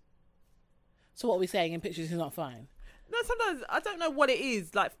fine. So what are we saying? In pictures, he's not fine. No, sometimes I don't know what it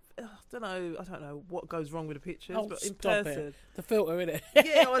is. Like, I don't know what goes wrong with the pictures, but in person, the filter, innit?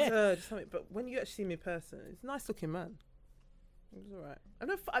 Yeah, I heard something. But when you actually see him in person, it's a nice looking man. It was alright.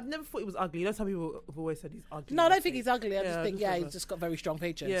 I've never thought he was ugly. You know, some people have always said he's ugly. No, I don't think he's ugly. I just think he's just got very strong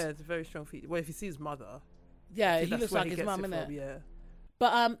features. Yeah, it's a very strong feature. Well, if you see his mother, he looks like his mum, innit? Yeah.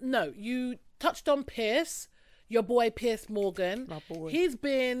 But no, you touched on Piers, your boy Piers Morgan. My boy. He's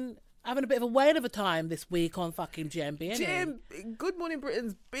been having a bit of a whale of a time this week on fucking GMB. Good Morning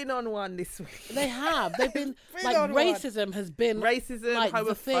Britain's been on one this week. They have. They've been like racism has been racism, like,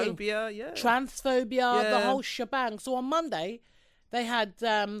 homophobia, transphobia, the whole shebang. So on Monday, they had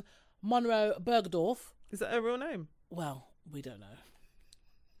Monroe Bergdorf. Is that her real name? Well, we don't know.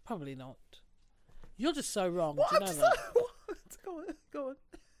 Probably not. You're just so wrong. What? Do you know that? What? Go on.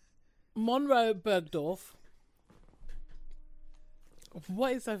 Monroe Bergdorf.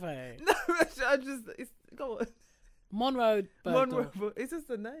 What is so funny? No, go on. Monroe Bergdorf. Monroe, it's just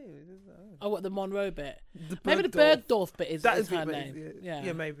the name. Oh, what, the Monroe bit? Maybe the Bergdorf bit is her name.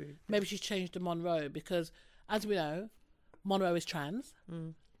 Yeah, maybe. Maybe she's changed to Monroe because, as we know, Monroe is trans.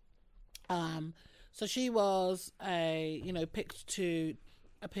 So she was picked to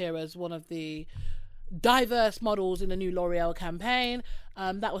appear as one of the diverse models in the new L'Oreal campaign.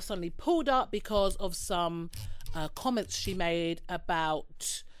 That was suddenly pulled up because of some comments she made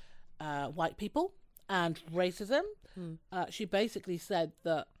about white people and racism. She basically said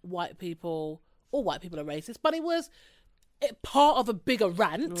that all white people are racist, but it was part of a bigger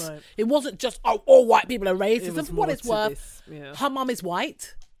rant. Right. It wasn't just, all white people are racist. And for what it's worth, her mum is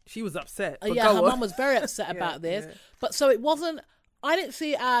white. She was upset. Her mum was very upset about this. Yeah. But so it wasn't, I didn't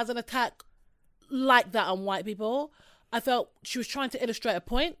see it as an attack like that on white people. I felt she was trying to illustrate a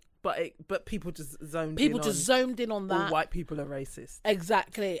point. But people just zoned in on that. All white people are racist.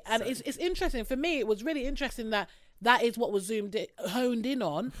 Exactly. And it's interesting. For me, it was really interesting that is what was honed in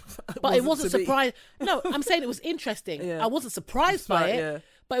on. But it wasn't surprised. No, I'm saying it was interesting. Yeah. I wasn't surprised by it. Yeah.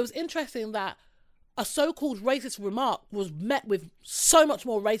 But it was interesting that a so-called racist remark was met with so much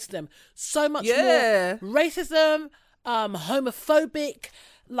more racism. So much more racism, homophobic,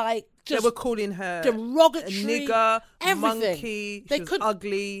 like just they were calling her derogatory, a nigger, everything. Monkey. She was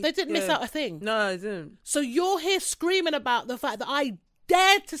ugly. They didn't miss out a thing. No, they didn't. So you're here screaming about the fact that I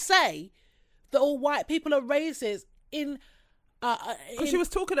dared to say that all white people are racist because she was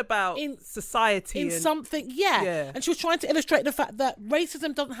talking about society in something, and she was trying to illustrate the fact that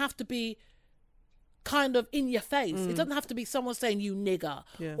racism doesn't have to be kind of in your face. It doesn't have to be someone saying you nigger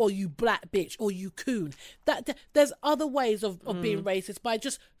or you black bitch or you coon. That there's other ways of being racist by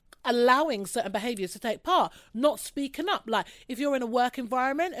just allowing certain behaviours to take part, not speaking up. Like if you're in a work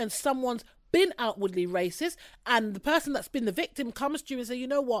environment and someone's been outwardly racist and the person that's been the victim comes to you and say, you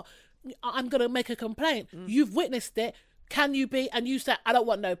know what, I'm going to make a complaint. You've witnessed it. Can you be? And you say, I don't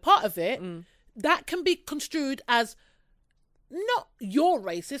want no part of it. That can be construed as not you're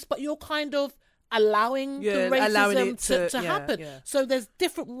racist, but you're kind of allowing the racism to happen. Yeah. So there's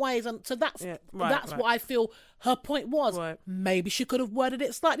different ways, and so that's what I feel her point was. Right. Maybe she could have worded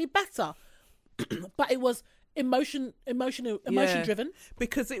it slightly better, but it was emotion driven,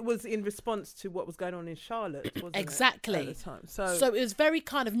 because it was in response to what was going on in Charlotte, wasn't exactly it, at the time. So it was very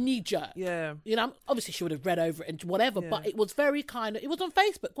kind of knee jerk. Yeah, obviously she would have read over it and whatever, but it was very kind of, it was on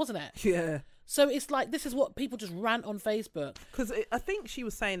Facebook, wasn't it? Yeah. So it's like, this is what people just rant on Facebook. Because I think she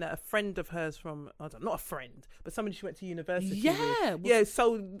was saying that a friend of hers from, not a friend, but somebody she went to university with.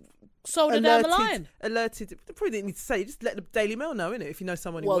 Sold her down the line. Alerted. They probably didn't need to say, just let the Daily Mail know, innit? If you know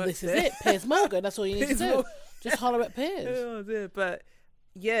someone who works this there. Is it. Piers Morgan, that's all you need to do. Just holler at Piers. Oh dear. But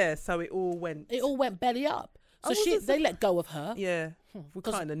so it all went belly up. So they let go of her. Yeah. We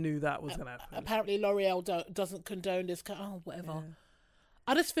kind of knew that was going to happen. Apparently L'Oreal doesn't condone this. Whatever. Yeah.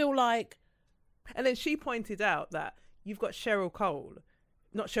 I just feel like... And then she pointed out that you've got Cheryl Cole,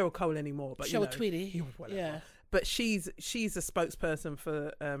 not Cheryl Cole anymore, but Cheryl Tweedy. Yeah. But she's a spokesperson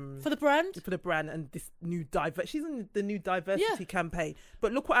for the brand, and this new she's in the new diversity campaign.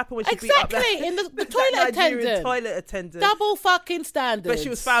 But look what happened when she beat up in the toilet attendant. Double fucking standards. But she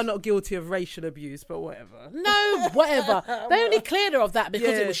was found not guilty of racial abuse. But whatever. No, whatever. They only cleared her of that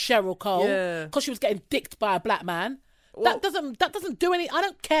because it was Cheryl Cole. Because she was getting dicked by a black man. Well, that doesn't do any. I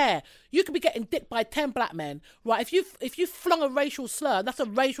don't care. You could be getting dicked by 10 black men, right? If you flung a racial slur, that's a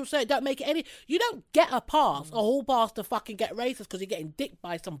racial slur. Don't make it any. You don't get a whole pass to fucking get racist because you're getting dicked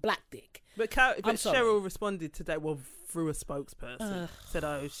by some black dick. But Cheryl responded today, through a spokesperson,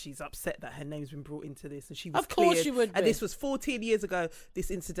 said, she's upset that her name's been brought into this, and she was cleared. Of course she would be. And this was 14 years ago.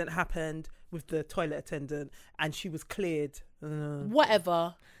 This incident happened with the toilet attendant, and she was cleared.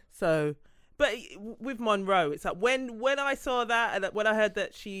 Whatever. So. But with Monroe, it's like when I saw that, and when I heard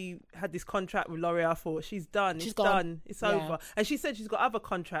that she had this contract with L'Oreal, I thought she's done. It's done. It's over. And she said she's got other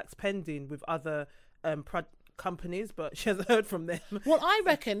contracts pending with other companies, but she hasn't heard from them. Well, I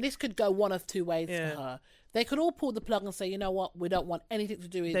reckon this could go one of two ways for her. They could all pull the plug and say, you know what, we don't want anything to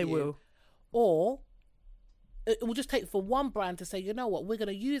do with you. They will. Or it will just take for one brand to say, you know what, we're going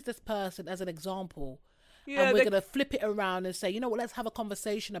to use this person as an example. Yeah, and we're going to flip it around and say, you know what, let's have a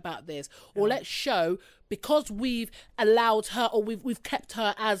conversation about this. Or let's show, because we've allowed her, or we've kept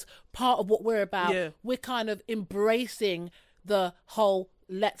her as part of what we're about, we're kind of embracing the whole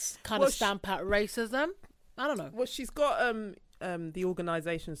let's kind of stamp out racism. I don't know. Well, she's got the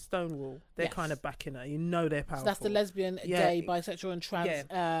organisation Stonewall. They're kind of backing her. You know they're powerful. So that's the lesbian, gay, bisexual and trans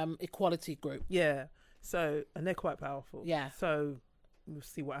equality group. Yeah. So, and they're quite powerful. Yeah. So we'll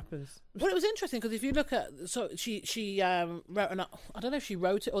see what happens. Well, it was interesting because if you look at, so she wrote I don't know if she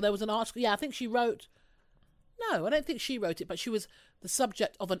wrote it or there was an article. Yeah, I think she wrote. No, I don't think she wrote it, but she was the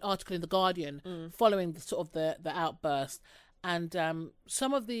subject of an article in The Guardian following the sort of the outburst. And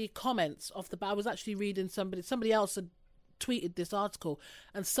some of the comments off the bat, I was actually reading somebody else had tweeted this article,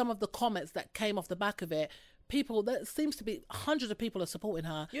 and some of the comments that came off the back of it, people, that seems to be hundreds of people are supporting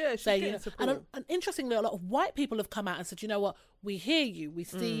her. Yeah, she's getting support. And interestingly, a lot of white people have come out and said, you know what, we hear you, we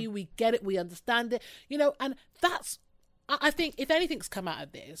see you, we get it, we understand it, you know, and that's, I think if anything's come out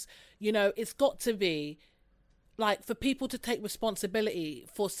of this, you know, it's got to be like for people to take responsibility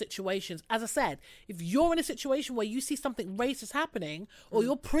for situations. As I said, if you're in a situation where you see something racist happening or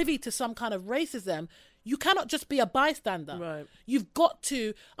you're privy to some kind of racism, you cannot just be a bystander. Right. You've got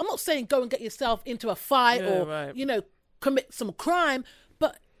to, I'm not saying go and get yourself into a fight you know, commit some crime,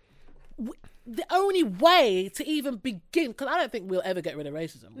 but the only way to even begin, because I don't think we'll ever get rid of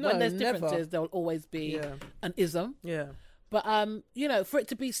racism. No, when there's never. differences, there'll always be an ism. Yeah. But, you know, for it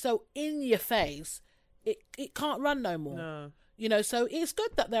to be so in your face, it can't run no more. No. You know, so it's good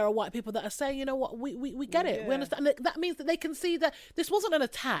that there are white people that are saying, you know what, we get it. We understand. And that means that they can see that this wasn't an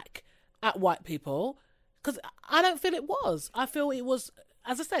attack at white people, because I don't feel it was. I feel it was,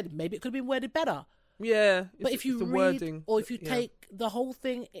 as I said, maybe it could have been worded better. Yeah. But if you read, wording, or if you take the whole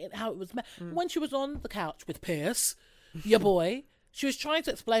thing, how it was met, when she was on the couch with Pierce, your boy, she was trying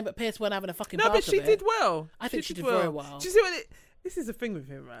to explain, but Pierce weren't having a fucking No, but she did well. I think she did very well. Do you see what this is the thing with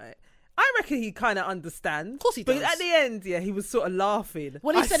him, right? I reckon he kind of understands. Of course he does. But at the end, he was sort of laughing.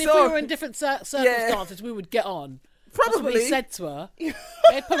 Well, he said if we were in different circumstances, we would get on. Probably. That's what he said to her.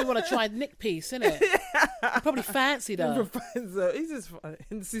 They'd probably want to try Nick Piece, innit? He probably fancied her. He's just,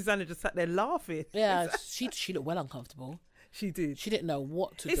 and Susanna just sat there laughing. Yeah, she looked well uncomfortable. She did. She didn't know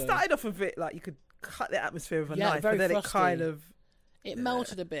what to do. It started off a bit like you could cut the atmosphere with a knife, very and then frosty. it kind of... It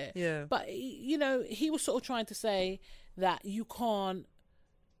melted a bit. Yeah. But, you know, he was sort of trying to say that you can't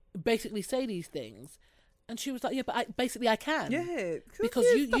basically say these things. And she was like, yeah, but I can. Yeah. Because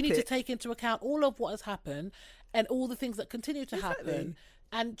you need to take into account all of what has happened and all the things that continue to happen.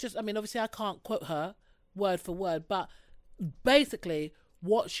 And just, I mean, obviously I can't quote her word for word, but basically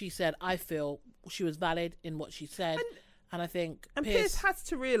what she said, I feel she was valid in what she said. And I think Pierce has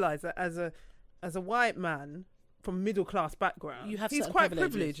to realise that as a white man from middle class background, he's quite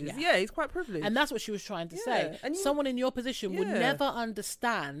privileged. Yeah, he's quite privileged. And that's what she was trying to say. And someone in your position would never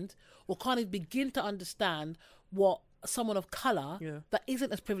understand or can't even begin to understand what someone of colour that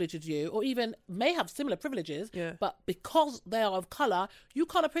isn't as privileged as you, or even may have similar privileges, but because they are of colour, you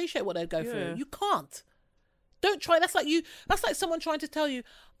can't appreciate what they'd go through. You can't. Don't try. That's like someone trying to tell you,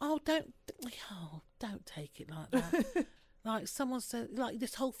 don't take it like that. Like someone said, like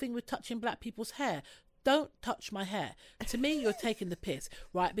this whole thing with touching black people's hair. Don't touch my hair. To me, you're taking the piss,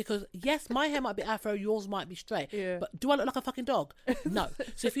 right? Because yes, my hair might be afro, yours might be straight. Yeah. But do I look like a fucking dog? No.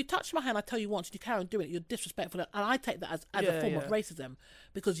 So if you touch my hair and I tell you once and you carry on doing it, you're disrespectful. And I take that as a form of racism,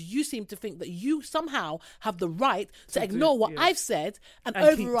 because you seem to think that you somehow have the right to ignore what I've said and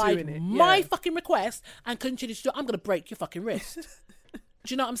override my fucking request and continue to do it. I'm going to break your fucking wrist. Do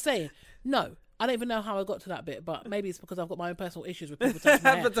you know what I'm saying? No. I don't even know how I got to that bit, but maybe it's because I've got my own personal issues with people touching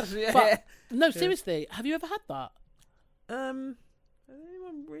my hair. But no, seriously, have you ever had that? Has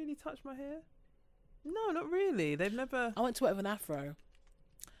anyone really touched my hair? No, not really. They've never... I went to it with an afro.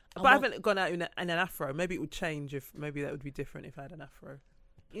 But I haven't gone out in an afro. Maybe it would change maybe that would be different if I had an afro.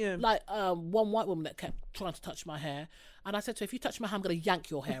 Yeah. Like one white woman that kept trying to touch my hair, and I said to her, if you touch my hair, I'm going to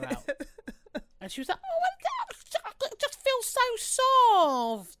yank your hair out. And she was like, oh my God, it just feels so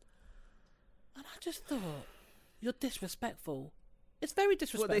soft. And I just thought, you're disrespectful. It's very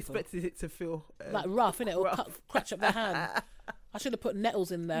disrespectful. What they expected it to feel like rough, innit? Or scratch up their hand. I should have put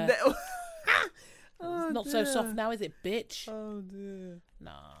nettles in there. It's not so soft now, is it, bitch? Oh dear.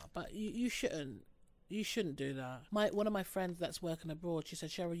 Nah, but you shouldn't. You shouldn't do that. One of my friends that's working abroad, she said,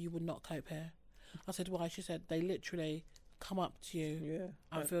 Cheryl, you would not cope here. I said, why? She said, they literally come up to you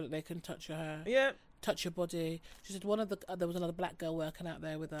and feel that they can touch your hair. Yeah. Touch your body. She said there was another black girl working out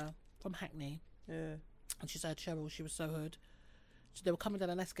there with her from Hackney. Yeah. And she said, Cheryl, she was so hood. So they were coming down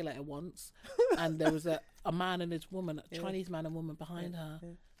an escalator once and there was a man and his woman, a Chinese man and woman behind her.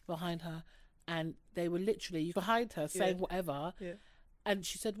 And they were literally behind her saying whatever. Yeah. And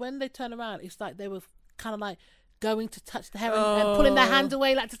she said when they turn around, it's like they were kind of like going to touch the hair and pulling their hand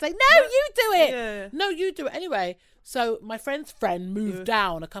away, like to say, no, you do it. Yeah. No, you do it. Anyway, so my friend's friend moved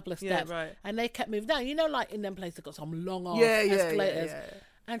down a couple of steps and they kept moving down. You know, like in them places, they've got some long ass escalators. Yeah.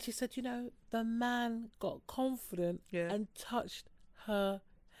 And she said, the man got confident and touched her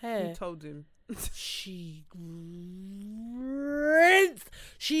hair. Who told him? She rinsed.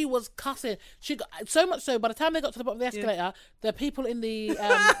 She was cussing. She got so much so by the time they got to the bottom of the escalator, the people in the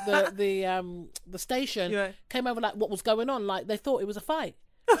station came over like what was going on. Like they thought it was a fight.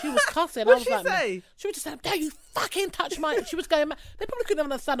 She was cussing. What did she say? She was just saying, "Don't you fucking touch my." She was going mad. They probably couldn't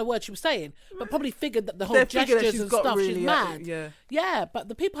understand a word she was saying, but probably figured that the whole gestures and stuff. Really she's mad. Yeah. But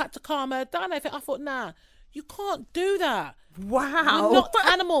the people had to calm her down. I thought, nah, you can't do that. Wow. We're not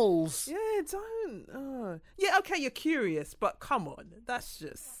animals. Yeah, don't. Yeah, okay, you're curious, but come on. That's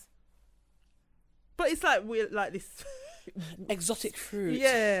just... But it's like we're like this... exotic fruit.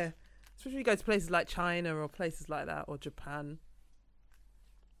 Yeah. Especially when you go to places like China or places like that, or Japan.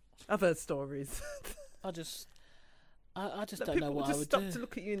 I've heard stories. I just don't know what I would do. People just stop to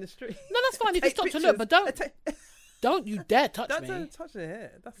look at you in the street. No, that's fine. You can stop to look, but don't you dare touch me. Don't touch the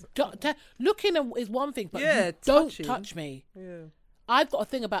hair. Looking is one thing, but don't touch me. Yeah. I've got a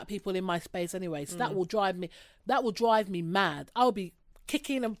thing about people in my space anyway, so that will drive me mad. I'll be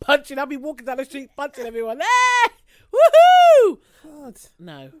kicking and punching. I'll be walking down the street punching everyone. Hey! Woohoo! God.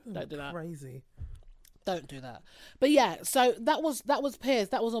 No, don't do that. Crazy. Don't do that. But yeah, so that was Piers.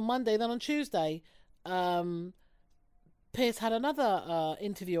 That was on Monday. Then on Tuesday, Piers had another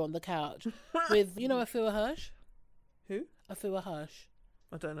interview on the couch with, Afua Hirsch. Who? Afua Hirsch.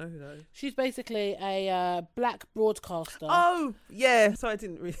 I don't know who that is. She's basically a black broadcaster. Oh, yeah. So I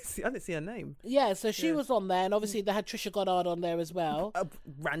didn't see her name. Yeah, so she was on there, and obviously they had Trisha Goddard on there as well.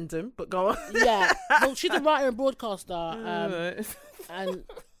 Random, but go on. Yeah. Well, she's a writer and broadcaster, and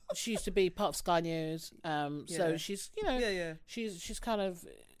she used to be part of Sky News. So she's, she's kind of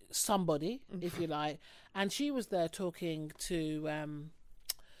somebody, if you like. And she was there talking to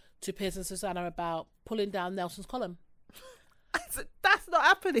Piers and Susanna about pulling down Nelson's column. That's not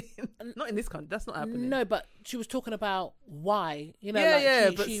happening. Not in this country. That's not happening. No, but she was talking about why. She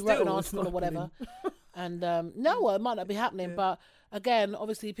wrote an article or whatever. And it might not be happening. Yeah. But again,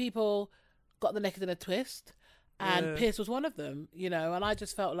 obviously, people got the naked in a twist, and Piers was one of them. And I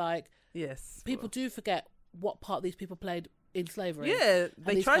just felt like people do forget what part these people played in slavery. Yeah,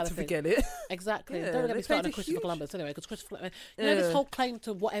 they tried to forget it. Exactly. Don't get me started on Christopher Columbus anyway, because Christopher, this whole claim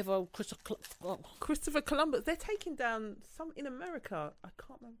to whatever Christopher Columbus, they're taking down some in America. I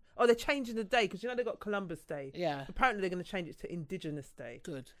can't remember. Oh, they're changing the day because they got Columbus Day. Yeah. Apparently, they're going to change it to Indigenous Day.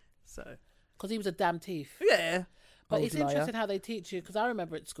 Good. So, because he was a damn thief. Yeah. But it's interesting how they teach you, because I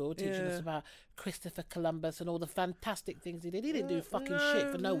remember at school teaching us about Christopher Columbus and all the fantastic things he did. He didn't do fucking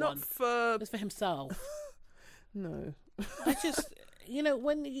shit for no one. It's for himself. No. I just,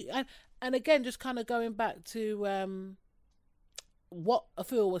 when you, and again, just kind of going back to what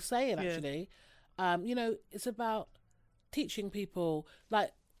Afua was saying, actually, it's about teaching people,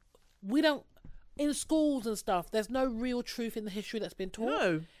 like, we don't, in schools and stuff, there's no real truth in the history that's been taught.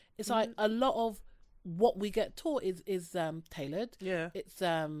 No. It's like a lot of what we get taught is tailored. Yeah. It's,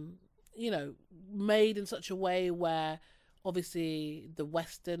 made in such a way where obviously the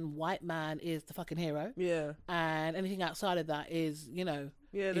Western white man is the fucking hero. Yeah. And anything outside of that is,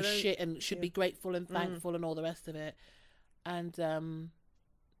 is shit and should be grateful and thankful and all the rest of it. And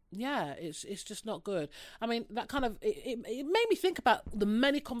it's just not good. I mean, that kind of it made me think about the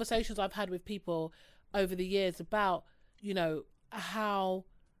many conversations I've had with people over the years about, how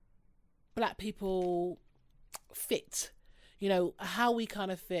black people fit, how we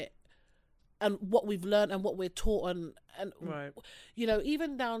kind of fit. And what we've learned and what we're taught, and right.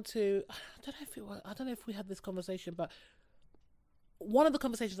 Even down to, I don't know if we had this conversation, but one of the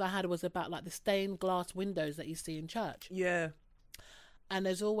conversations I had was about like the stained glass windows that you see in church. Yeah. And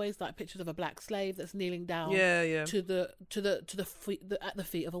there's always like pictures of a black slave that's kneeling down. Yeah. To the feet, at the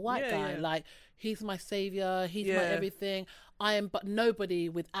feet of a white guy. Yeah. Like, he's my savior. He's my everything. I am but nobody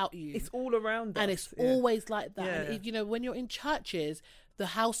without you. It's all around us. And it's always like that. Yeah. And when you're in churches, the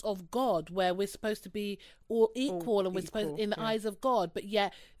house of God, where we're supposed to be all equal and we're supposed in the eyes of God, but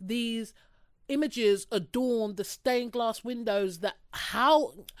yet these images adorn the stained glass windows.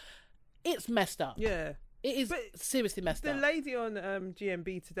 It's messed up. Yeah. It is seriously messed up. The lady on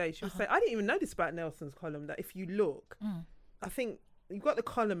GMB today, she was saying, I didn't even know this about Nelson's column, that if you look, I think you've got the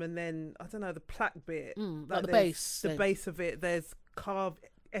column and then, I don't know, the plaque bit. Like the base. The base of it, there's carved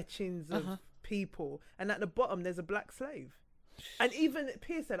etchings of people. And at the bottom, there's a black slave. And even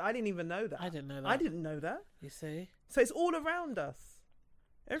Piers said, I didn't even know that. I didn't know that. I didn't know that. You see? So it's all around us.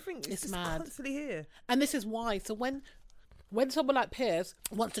 Everything is just mad. Constantly here. And this is why. So when someone like Piers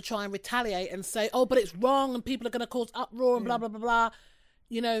wants to try and retaliate and say, oh, but it's wrong and people are going to cause uproar and blah, blah, blah, blah,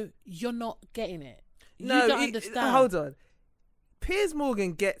 you know, you're not getting it. You don't understand. Hold on. Piers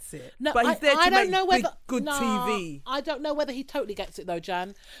Morgan gets it, no, but he's there to make good TV. I don't know whether he totally gets it though,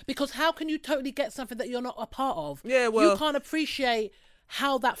 Jan, because how can you totally get something that you're not a part of? Yeah, well, you can't appreciate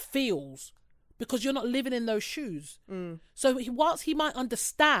how that feels because you're not living in those shoes. So whilst he might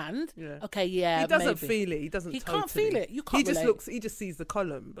understand, he doesn't feel it. He doesn't. He can't feel it. You can't. He just sees the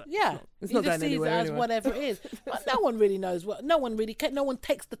column, but it's not going sees anywhere. It as anyway. whatever it is. But no one really knows what. No one really. No one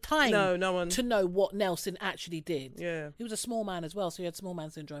takes the time. No one to know what Nelson actually did. Yeah, he was a small man as well, so he had small man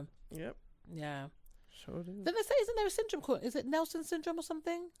syndrome. Yep. Yeah. Sure did. Then they say, isn't there a syndrome called? Is it Nelson syndrome or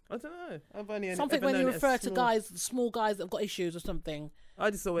something? I don't know. I've only something when you refer to guys, small guys that have got issues or something. I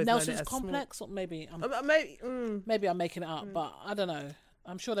just always Nelson's complex, or maybe maybe I'm making it up, but I don't know.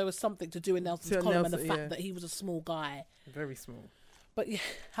 I'm sure there was something to do with Nelson's column and the fact that he was a small guy, very small. But yeah,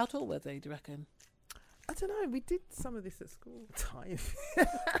 how tall were they? Do you reckon? I don't know. We did some of this at school. Time.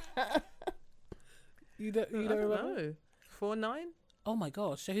 You don't remember? 4'9". Oh my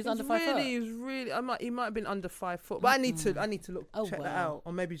gosh! So he's under 5 foot. He was really. He might have been under 5 foot, but I need to look check that out,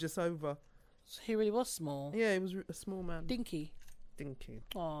 or maybe just over. So he really was small. Yeah, he was a small man. Dinky.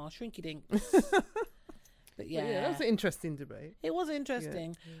 Oh, shrinky dink. But yeah, that was an interesting debate. It was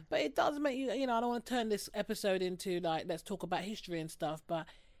interesting, but it does make you. You know, I don't want to turn this episode into like let's talk about history and stuff, but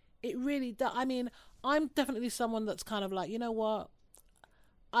it really does. I mean, I'm definitely someone that's kind of like, you know what,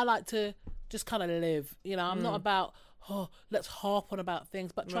 I like to just kind of live. You know, I'm not about let's harp on about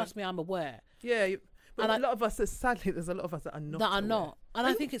things, but trust me, I'm aware. Yeah. But a lot of us, sadly, there's a lot of us that are not. And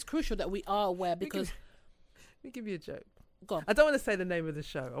I think it's crucial that we are aware because. Let me give you a joke. Go on. I don't want to say the name of the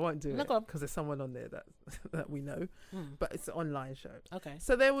show. I won't do it because there's someone on there that we know, but it's an online show. Okay.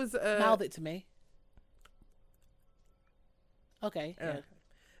 So there was mouth it to me. Okay. Yeah.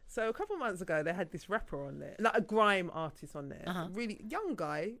 So a couple of months ago, they had this rapper on there, like a grime artist on there, a really young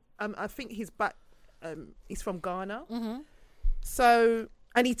guy. I think he's back. He's from Ghana. So,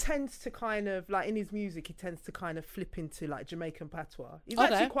 and he tends to kind of like in his music, he tends to kind of flip into like Jamaican patois. He's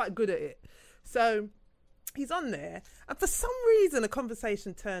actually quite good at it. So. He's on there, and for some reason, a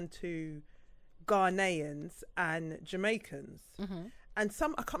conversation turned to Ghanaians and Jamaicans, and I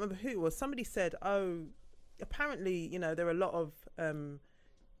can't remember who it was. Somebody said, "Oh, apparently, you know, there are a lot of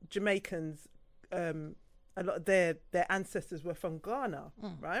Jamaicans. A lot of their ancestors were from Ghana,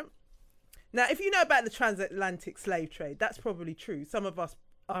 right? Now, if you know about the transatlantic slave trade, that's probably true. Some of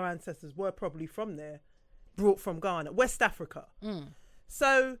our ancestors were probably from there, brought from Ghana, West Africa.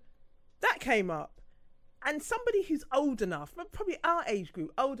 So that came up." And somebody who's old enough, probably our age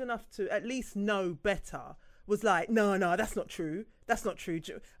group, old enough to at least know better, was like, no, that's not true. That's not true.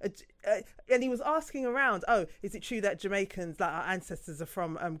 And he was asking around, is it true that Jamaicans, like our ancestors, are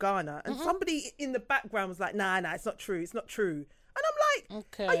from Ghana? And somebody in the background was like, nah, it's not true. It's not true. And I'm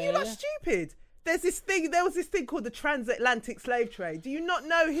like, are you not stupid? There was this thing called the transatlantic slave trade. Do you not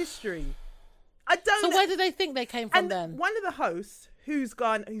know history? I don't know. So where do they think they came from then? One of the hosts, who's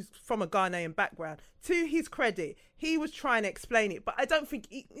from a Ghanaian background, to his credit, he was trying to explain it, but I don't think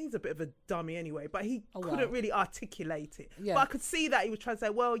he's a bit of a dummy anyway, but he couldn't really articulate it. Yeah. But I could see that he was trying to say,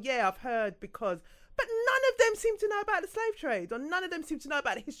 well, yeah, I've heard because, but none of them seem to know about the slave trade, or none of them seem to know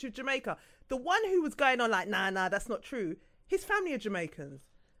about the history of Jamaica. The one who was going on like, nah, that's not true, his family are Jamaicans.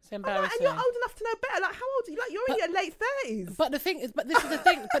 It's embarrassing. Like, and you're old enough to know better. Like, how old are you? Like, you're in your late 30s. But the thing is,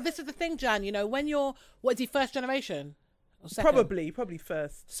 this is the thing, Jan, you know, when you're, what is he, first generation? Probably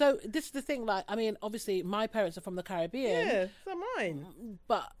first. So this is the thing, like, I mean, obviously my parents are from the Caribbean. Yeah, so mine.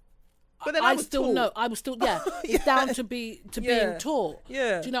 But then I was still taught. know. I was still, it's down to being taught.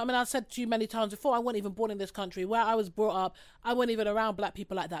 Yeah. Do you know what I mean? I said to you many times before, I wasn't even born in this country. Where I was brought up, I wasn't even around black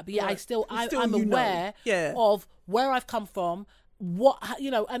people like that. But yeah, I'm aware of where I've come from, what, you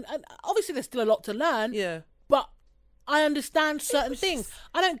know, and obviously there's still a lot to learn. Yeah. But I understand certain things.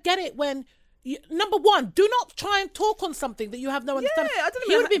 I don't get it when Number one, do not try and talk on something that you have no understanding. I don't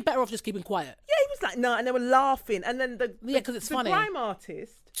know. He would have been better off just keeping quiet. Yeah, he was like, no, and they were laughing. And then because it's funny. The grime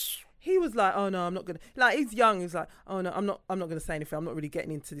artist, he was like, oh no, I'm not gonna. Like, he's young. He's like, oh no, I'm not gonna say anything. I'm not really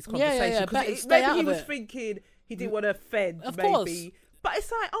getting into this conversation. Maybe he was thinking he didn't want to offend. Of course. But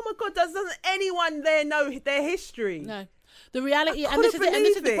it's like, oh my God, doesn't anyone there know their history? No. The reality, and this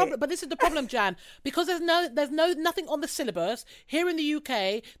is the problem. But this is the problem, Jan, because there's nothing on the syllabus here in the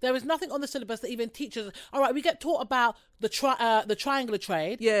UK. There is nothing on the syllabus that even teaches. All right, we get taught about the triangular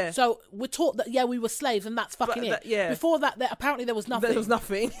trade. Yeah. So we're taught that we were slaves, and that's fucking it. Yeah. Before that, apparently there was nothing. There was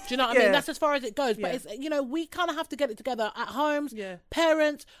nothing. Do you know what I mean? That's as far as it goes. But it's we kind of have to get it together at homes. Yeah.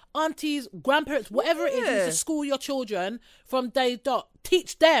 Parents, aunties, grandparents, whatever it is to school your children from day dot.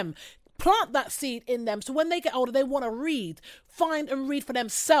 Teach them. Plant that seed in them so when they get older, they want to read, find and read for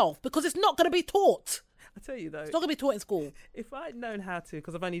themselves because it's not going to be taught. I tell you though, it's not going to be taught in school. If I'd known how to,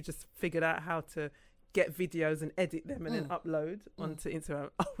 because I've only just figured out how to get videos and edit them and then upload onto Instagram,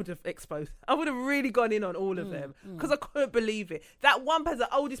 I would have really gone in on all of them because I couldn't believe it. That one person,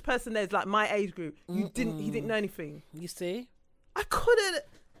 the oldest person there is like my age group. He didn't know anything. You see? I couldn't.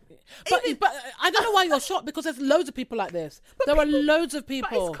 But I don't know why you're shocked because there's loads of people like this. There are loads of people.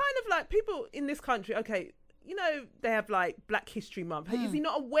 But it's kind of like people in this country, okay, they have like Black History Month. Is he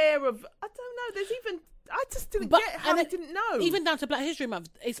not aware of, I don't know, there's even, I just didn't get how I didn't know. Even down to Black History Month,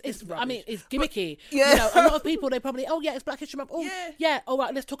 it's I mean, it's gimmicky. But, yeah. A lot of people, they probably, it's Black History Month. Oh, yeah. All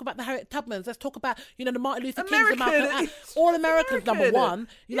right, let's talk about the Harriet Tubmans. Let's talk about, the Martin Luther Kings, the Malcolm X. All Americans, number one.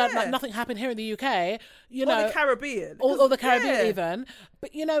 Like nothing happened here in the UK. Or the Caribbean. Or the Caribbean even. But,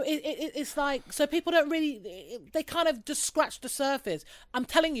 it's like, so people don't really, they kind of just scratch the surface. I'm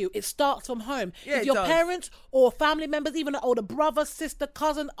telling you, it starts from home. Yeah, if your parents or family members, even an older brother, sister,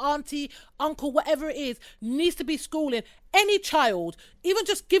 cousin, auntie, uncle, whatever it is, needs to be schooling any child, even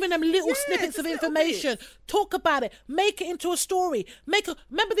just giving them little snippets of information, talk about it, make it into a story.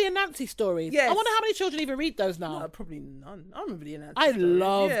 Remember the Anansi stories? Yes. I wonder how many children even read those now. No, probably none. I remember the Anansi I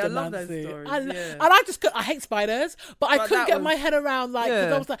love I love those stories. And I hate spiders, but I couldn't get my head around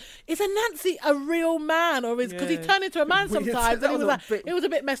because I was like, is Anansi a real man or is because he turned into a man sometimes and it was a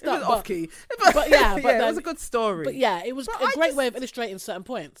bit messed up. It was off key. But it was a good story. But yeah, it was a great way of illustrating certain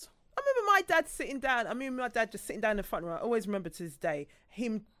points. I remember my dad sitting down. my dad just sitting down in the front row. I always remember to this day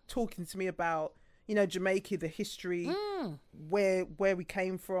him talking to me about, Jamaica, the history, where we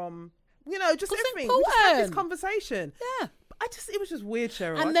came from, just everything. We just had this conversation. Yeah. It was just weird,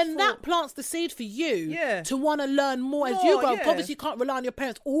 Cheryl. And then that plants the seed for you to want to learn more as you grow up. Obviously, you can't rely on your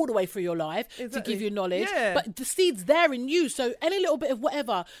parents all the way through your life to give you knowledge. Yeah. But the seed's there in you. So any little bit of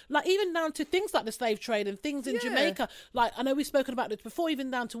whatever, like even down to things like the slave trade and things in Jamaica. Like, I know we've spoken about this before, even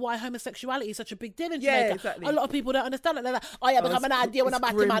down to why homosexuality is such a big deal in Jamaica. Yeah, exactly. A lot of people don't understand it. They're like, become an idea when I'm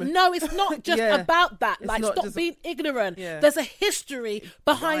back in my... No, it's not just about that. Like, stop being ignorant. Yeah. There's a history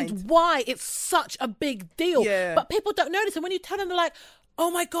behind why it's such a big deal. Yeah. But people don't know this. And when you tell them, they're like,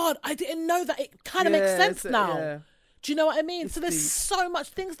 oh my God, I didn't know that. It kind of makes sense now. Yeah. Do you know what I mean? So there's deep. So much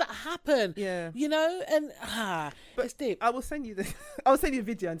things that happen. Yeah. And but it's deep. I will send you a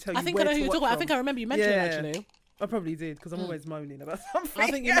video and tell you. I think I know who you're talking about. I think I remember you mentioning it actually. I probably did because I'm always moaning about something. I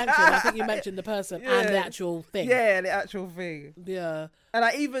think you mentioned the person and the actual thing. Yeah, the actual thing. Yeah. And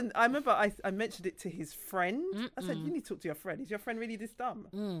I remember I mentioned it to his friend. I said, you need to talk to your friend. Is your friend really this dumb?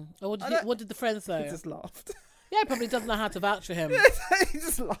 What did the friend say? He just laughed. Yeah, he probably doesn't know how to vouch for him. He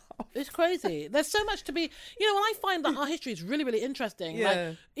just laughed. It's crazy. There's so much to be... when I find that our history is really, really interesting. Yeah.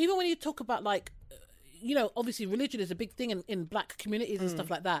 Like, even when you talk about, obviously religion is a big thing in black communities and stuff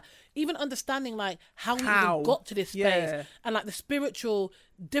like that. Even understanding, how we even got to this space and, the spiritual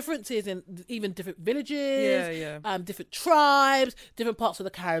differences in even different villages, different tribes, different parts of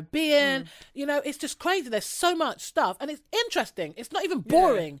the Caribbean. It's just crazy. There's so much stuff. And it's interesting. It's not even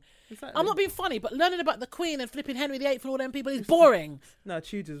boring. Exactly. I'm not being funny, but learning about the Queen and flipping Henry VIII and all them people is boring. No,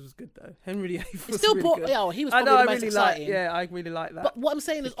 Tudors was good though. Henry VIII was still really good. Yeah, he was probably the most exciting. I really like that. But what I'm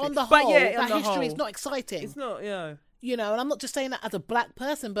saying is, on the whole, that history is not exciting. It's not, and I'm not just saying that as a black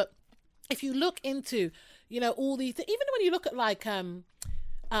person, but if you look into, all these, even when you look at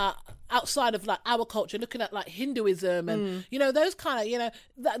outside of our culture, looking at Hinduism and those kind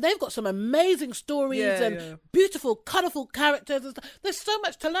of they've got some amazing stories and beautiful, colourful characters and stuff. There's so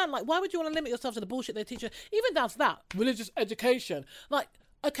much to learn. Why would you want to limit yourself to the bullshit they teach you? Even down to that religious education.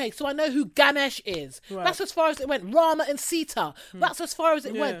 Okay, so I know who Ganesh is. Right. That's as far as it went. Rama and Sita. That's as far as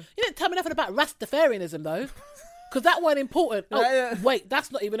it went. You didn't tell me nothing about Rastafarianism though. Because that wasn't important. Wait,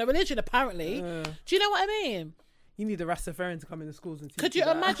 that's not even a religion apparently. Do you know what I mean? You need the Rastafarian to come in the schools and teach Could you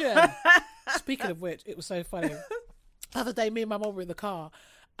imagine? Speaking of which, it was so funny. The other day, me and my mum were in the car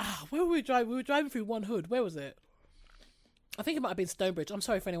Where were we driving? We were driving through One Hood. Where was it? I think it might have been Stonebridge. I'm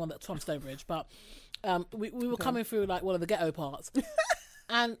sorry for anyone that's from Stonebridge, but we were coming through like one of the ghetto parts.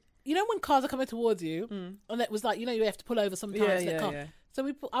 And you know when cars are coming towards you, and it was like, you know, you have to pull over sometimes. Yeah. So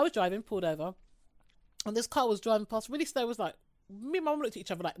I was driving, pulled over, and this car was driving past really slow. It was like, me and Mum looked at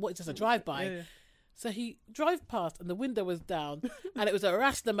each other like, what is this, a drive-by? Yeah. So he drove past and the window was down and it was a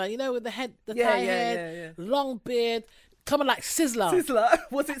Rasta man, you know, with the head, the Yeah, tie yeah, head, yeah. long beard, coming like Sizzler. Sizzler?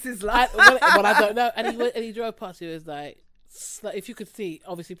 Was it Sizzler? Well, I don't know. And he drove past. He was like, if you could see,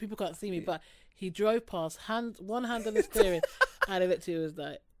 obviously people can't see me, but he drove past, one hand on the steering, and he looked at you and was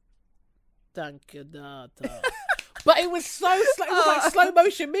like, thank you, daughter. But it was so slow. It was like slow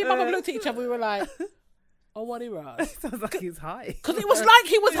motion. Me and Mum looked at each other. We were like, oh, what he was. Sounds like he was high. Because it was like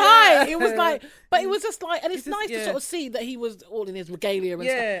he was high. It was like, but it was just like, and it's nice to sort of see that he was all in his regalia and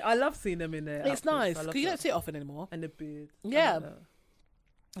stuff. Yeah, I love seeing them in there. It's nice because you don't see it often anymore. And the beard. Yeah.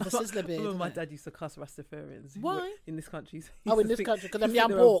 The Sizzler beard. I remember my dad used to cuss Rastafarians. Why? In this country. In this country, because them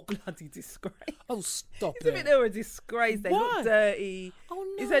young walk. Bloody disgrace. Oh, stop It's a bit, they were a disgrace. They Why? look dirty. Oh,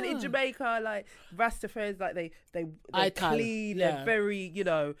 no. He said in Jamaica, like, Rastafarians, like, they're clean. Yeah. They're very, you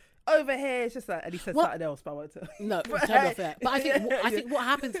know, over here, it's just like, and he said something else, but I won't tell you. No, tell me off that. But I think what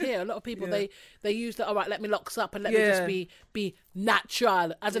happens here, a lot of people, they use that, all right, let me locks up and let me just be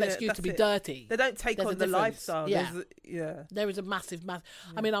natural as an excuse to be dirty. They don't take on the lifestyle. Yeah. There is a massive.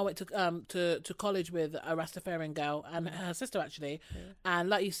 I mean, I went to college with a Rastafarian girl and her sister, actually. Yeah. And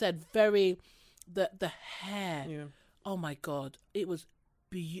like you said, the hair. Yeah. Oh, my God. It was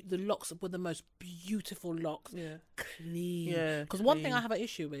the locks were the most beautiful locks. Yeah. Clean. Yeah. Because one thing I have an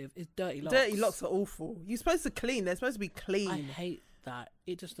issue with is dirty locks. Dirty locks are awful. You're supposed to clean. They're supposed to be clean. I hate that.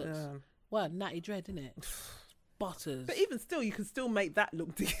 It just looks, natty dread, isn't it? Butters. But even still, you can still make that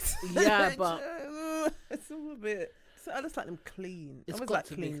look decent. Yeah, but it's all a bit. So I just like them clean. It's got like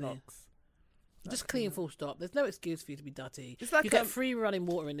to clean be locks. Just clean, full stop. There's no excuse for you to be dirty. It's like you get free running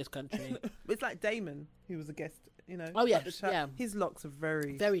water in this country. It's like Damon, who was a guest, you know. Oh, yes, yeah. His locks are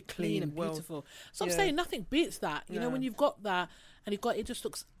very clean and beautiful. So I'm saying nothing beats that. You know, when you've got that and you've got it, just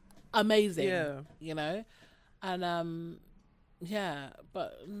looks amazing. Yeah. You know? And,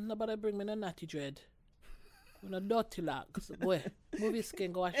 but nobody bring me no natty dread. No dirty locks. Boy, move your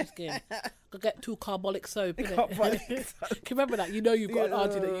skin, go wash your skin. Go get 2 carbolic soap. Can you remember that? You know you've got an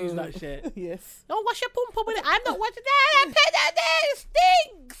auntie that used that shit. Yes. Don't wash your pum with it. I'm not washing that. It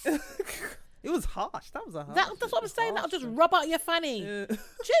stinks. It was harsh. That was a harsh. That's what I'm saying. That'll just rub out your fanny. Yeah.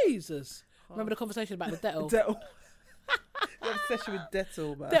 Jesus. Remember the conversation about the Dettol? Dettol. The obsession with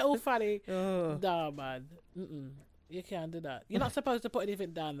Dettol, man. Dettol fanny. Oh. Nah, man. You can't do that. You're not supposed to put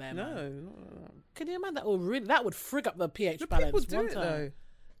anything down there, man. No. Can you imagine that? That would frig up the pH balance. People do it, though.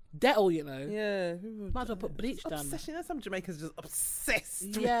 Dettol, you know. Yeah. Might as well put bleach down. Obsession. There's some Jamaicans just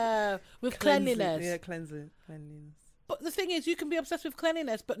obsessed. With cleanliness. Yeah, cleanliness. But the thing is, you can be obsessed with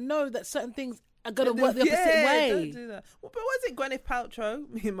cleanliness, but know that certain things are going to work the opposite way. Don't do that. Well, but was it Gwyneth Paltrow?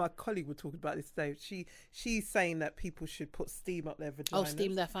 Me and my colleague were talking about this today. She's saying that people should put steam up their vaginas. Oh,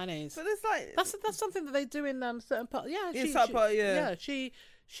 steam their fannies. But it's like that's something that they do in certain parts. Yeah,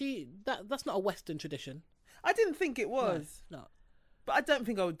 that's not a Western tradition. I didn't think it was. No. But I don't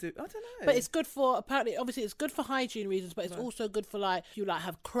think I would do. I don't know. But it's good for obviously it's good for hygiene reasons, but it's also good for like if you like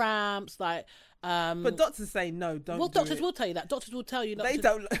have cramps, like. But doctors say no, don't. Well, doctors will tell you that. Doctors will tell you not. They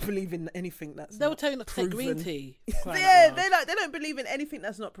don't believe in anything that's. They will tell you not to take green tea. They don't believe in anything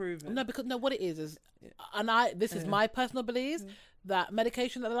that's not proven. No, because what it is, and this is my personal belief. That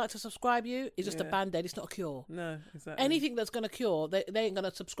medication that they like to subscribe you is just a band-aid. It's not a cure. No, exactly. Anything that's going to cure, they ain't going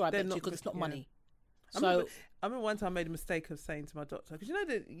to subscribe that to you because it's not money. I remember one time I made a mistake of saying to my doctor, because you know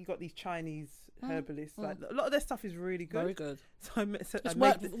that you got these Chinese herbalists, like a lot of their stuff is really good. Very good. So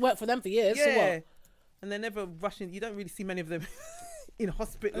I worked for them for years. Yeah. So what? And they're never rushing. You don't really see many of them in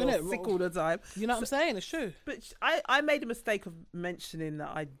hospital or sick all the time. You know what I'm saying? It's true. But I made a mistake of mentioning that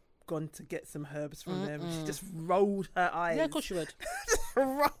I'd gone to get some herbs from them. She just rolled her eyes. Yeah, of course you would. Just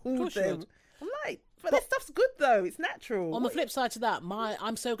rolled them. I'm like, but that stuff's good though. It's natural. On the flip side to that,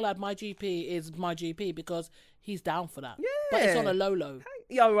 I'm so glad my GP is my GP because he's down for that. Yeah. But it's on a low.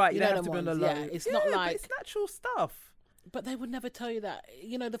 Yeah, right. You don't have to be on a low. Yeah, it's not like... But it's natural stuff. But they would never tell you that.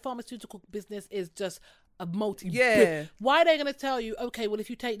 You know, the pharmaceutical business is just a multi... Yeah. Why are they going to tell you, okay, well, if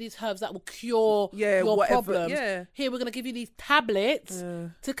you take these herbs, that will cure your problems. Yeah. Here, we're going to give you these tablets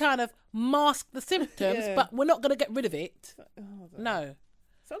to kind of mask the symptoms, but we're not going to get rid of it. No.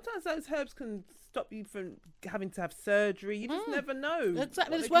 Sometimes those herbs can stop you from having to have surgery. You just never know.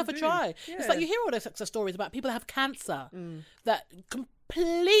 Exactly. It's worth a try. It's like you hear all those success stories about people that have cancer that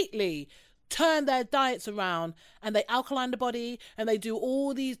completely turn their diets around and they alkaline the body and they do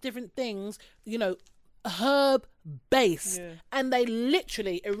all these different things, you know, herb based, and they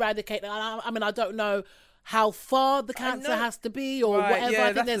literally eradicate. I mean, I don't know how far the cancer has to be or whatever.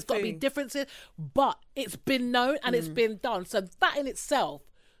 I think there's got to be differences, but it's been known and it's been done. So that in itself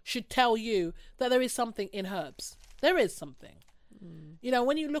should tell you that there is something in herbs. There is something. You know,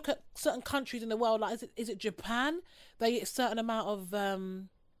 when you look at certain countries in the world, like is it Japan? They eat a certain amount of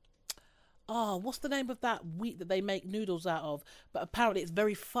what's the name of that wheat that they make noodles out of? But apparently it's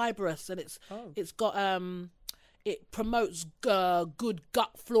very fibrous and it's got it promotes good gut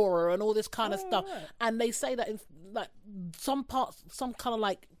flora and all this kind of stuff. Right. And they say that in like some parts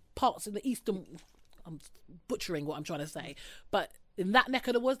in the eastern, I'm butchering what I'm trying to say, but in that neck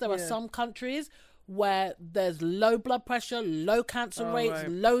of the woods, there are some countries where there's low blood pressure, low cancer rates,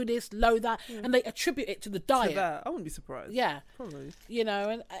 low this, low that, and they attribute it to the diet. To that. I wouldn't be surprised. Yeah. Probably. You know,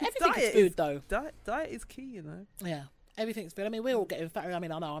 and everything is food, though. Diet is key, you know. Yeah. Everything's food. I mean, we're all getting fatter. I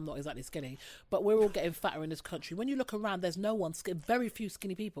mean, I know I'm not exactly skinny, but we're all getting fatter in this country. When you look around, there's no one very few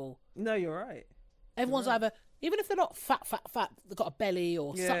skinny people. No, you're right. Everyone's either, even if they're not fat, they've got a belly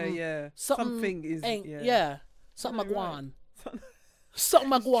or something. Yeah. Something is. Something Right.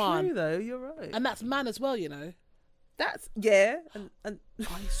 Something Magwan. True though, you're right. And that's man as well, you know. That's and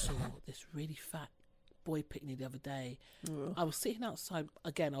I saw this really fat boy picnic the other day. I was sitting outside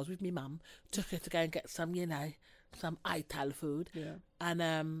again. I was with my mum. Took her to go and get some, you know, some Ital food. Yeah.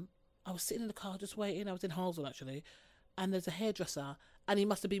 And I was sitting in the car just waiting. I was in Harlesden actually, and there's a hairdresser, and he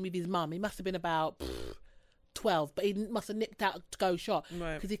must have been with his mum. He must have been about 12, but he must have nipped out to go shop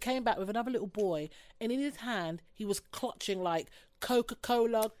because he came back with another little boy, and in his hand he was clutching like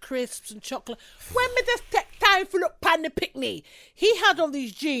Coca-Cola, crisps and chocolate. When me just take time for look pan the picnic. He had all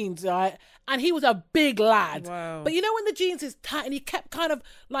these jeans, right? And he was a big lad. Wow. But you know when the jeans is tight and he kept kind of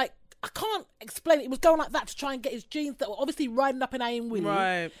like, I can't explain it. He was going like that to try and get his jeans that were obviously riding up in Iron Willie.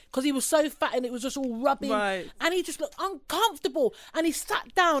 Right. Because he was so fat and it was just all rubbing. Right. And he just looked uncomfortable. And he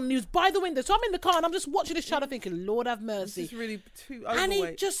sat down and he was by the window. So I'm in the car and I'm just watching this shadow thinking, Lord have mercy. This is really too overweight. And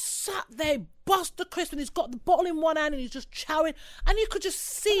he just sat there, bust the crisp, and he's got the bottle in one hand and he's just chowing. And you could just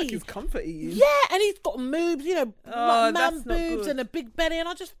see. Like he's comfort eating. Yeah, and he's got moves, you know, like man that's boobs and a big belly. And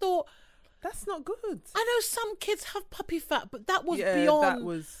I just thought, that's not good. I know some kids have puppy fat, but that was beyond. That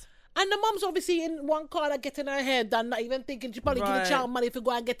was. And the mum's obviously in one corner getting her hair done, not even thinking she probably give the child money for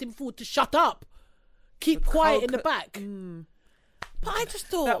go and get him food to shut up. Keep quiet in the back. But I just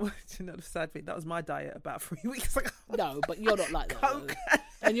thought... That was, you know, the sad thing, that was my diet about 3 weeks ago. No, but you're not like that.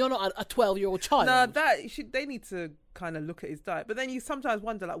 And you're not a 12-year-old child. No, they need to kind of look at his diet. But then you sometimes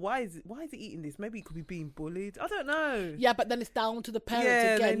wonder, like, why is he eating this? Maybe he could be being bullied. I don't know. Yeah, but then it's down to the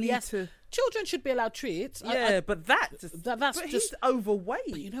parents again. Yes, children should be allowed treats. Yeah, but that's he's overweight.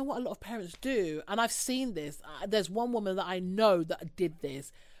 But you know what a lot of parents do? And I've seen this. There's one woman that I know that did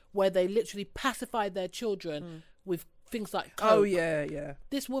this, where they literally pacified their children with things like Coke. Oh, yeah.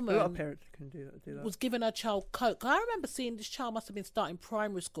 This woman, a lot of parents can do that. Was giving her child Coke. I remember seeing this child must have been starting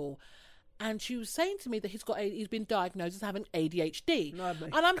primary school, and she was saying to me that he's been diagnosed as having ADHD. No,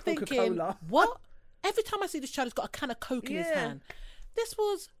 and I'm thinking, what? Every time I see this child, he's got a can of Coke in his hand. This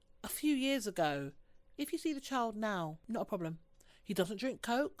was a few years ago. If you see the child now, not a problem. He doesn't drink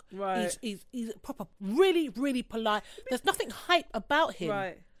Coke. Right. He's proper, really, really polite. There's nothing hype about him.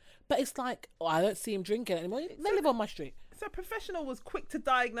 Right. But it's like, I don't see him drinking anymore. They live on my street. So a professional was quick to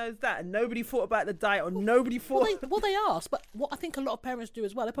diagnose that, and nobody thought about the diet, or nobody thought... Well, they asked, but what I think a lot of parents do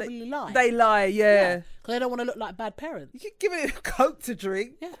as well, they probably lie. They lie, yeah. Because they don't want to look like bad parents. You could give it a Coke to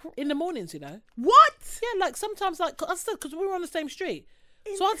drink. Yeah, in the mornings, you know. What? Yeah, like sometimes, like, I said, because we were on the same street.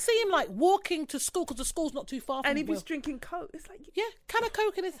 So I'd see him, like, walking to school, because the school's not too far from And if he's drinking Coke, it's like... Yeah, can of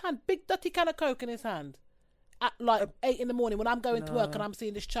Coke in his hand. Big, dirty can of Coke in his hand. At like 8 in the morning when I'm going to work and I'm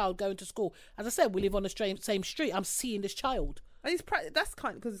seeing this child going to school. As I said, we live on the same street. I'm seeing this child. And that's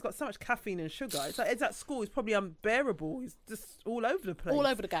kind of because it's got so much caffeine and sugar. It's like it's at school. It's probably unbearable. He's just all over the place. All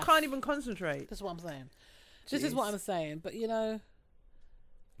over the gaff. Can't even concentrate. That's what I'm saying. This is what I'm saying. But, you know,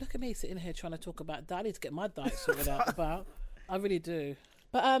 look at me sitting here trying to talk about that. I need to get my diet sorted out about. I really do.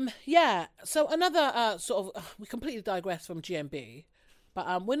 But, yeah. So another we completely digress from GMB.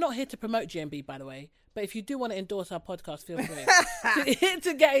 But we're not here to promote GMB, by the way. But if you do want to endorse our podcast, feel free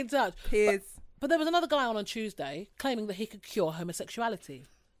to get in touch. But there was another guy on Tuesday claiming that he could cure homosexuality.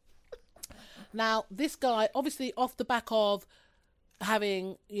 Now, this guy, obviously off the back of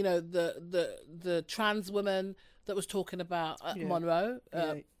having, you know, the trans woman that was talking about Monroe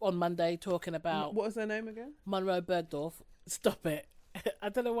on Monday, talking about... What was her name again? Monroe Bergdorf. Stop it. I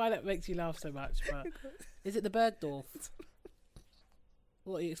don't know why that makes you laugh so much, but is it the Bergdorf?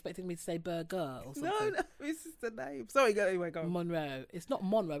 What, are you expecting me to say Burger or something? No, it's just the name. Sorry, anyway, go on. Monroe. It's not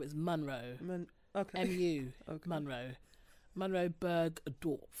Monroe, it's Munro. Okay. M-U. Okay. Munro. Munro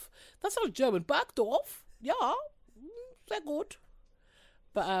Bergdorf. That sounds German. Bergdorf? Yeah. They're good.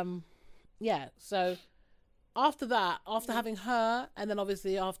 But, yeah, so after that, after having her, and then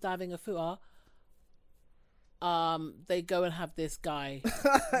obviously after having Afua, they go and have this guy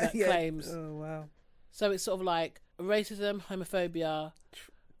that claims. Oh, wow. So it's sort of like racism, homophobia,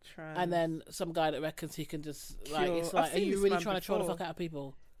 and then some guy that reckons he can just like, it's like, are you really trying to troll the fuck out of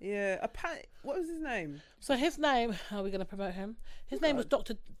people? Yeah. What was his name? So his name, are we going to promote him? His name was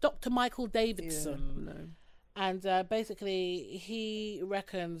Dr. Michael Davidson. Yeah, no. And basically he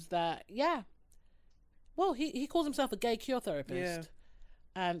reckons that, well, he calls himself a gay cure therapist.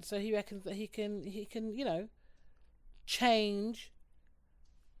 Yeah. And so he reckons that he can, you know, change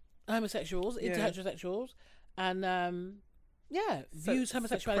homosexuals into heterosexuals, and views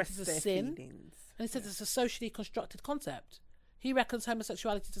homosexuality as a sin. Feelings. And he says it's a socially constructed concept. He reckons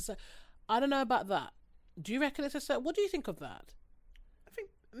homosexuality to. I don't know about that. Do you reckon it's a? What do you think of that? I think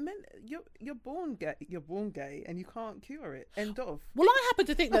men, you're born gay, and you can't cure it. End of. Well, I happen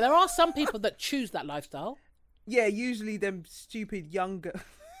to think that there are some people that choose that lifestyle. Yeah, usually them stupid younger,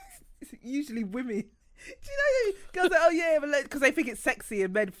 usually women. Do you know girls like, oh yeah, because they think it's sexy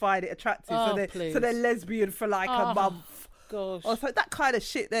and men find it attractive, so they're lesbian for like a month. Gosh. Oh, so that kind of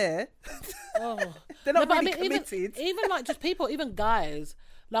shit there. Oh. They're not really committed. Even like just people, even guys.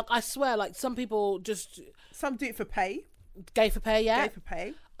 Like I swear, like some people just some do it for pay. Gay for pay, yeah. Gay for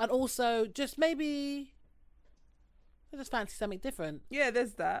pay, and also just maybe they just fancy something different. Yeah,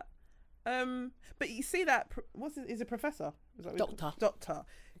 there's that. But you see that he's a professor, doctor.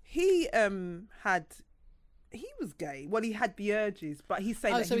 He he was gay. Well, he had the urges, but he's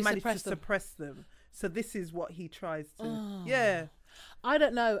saying that he managed to suppress them. So this is what he tries to. Oh. Yeah. I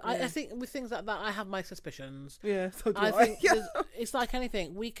don't know. Yeah. I think with things like that, I have my suspicions. Yeah, so do I think it's like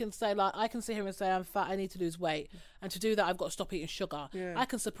anything. We can say, like, I can sit here and say I'm fat, I need to lose weight, and to do that, I've got to stop eating sugar. Yeah. I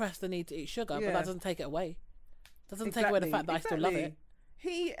can suppress the need to eat sugar, but that doesn't take it away. Doesn't take away the fact that I still love it.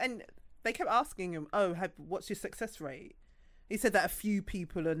 They kept asking him, what's your success rate? He said that a few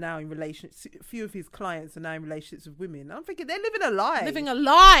people are now in relationships. A few of his clients are now in relationships with women. I'm thinking they're living a lie. Living a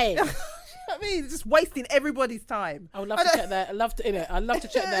lie. I mean, just wasting everybody's time. I would love to check their. I'd love to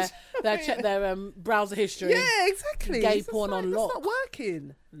check their browser history. Yeah, exactly. Gay porn on lock. It's not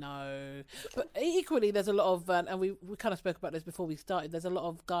working. No, but equally, there's a lot of, and we kind of spoke about this before we started. There's a lot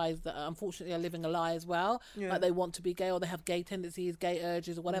of guys that unfortunately are living a lie as well. Yeah. Like they want to be gay, or they have gay tendencies, gay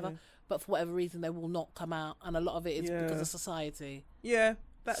urges, or whatever. Yeah. But for whatever reason, they will not come out, and a lot of it is because of society. Yeah,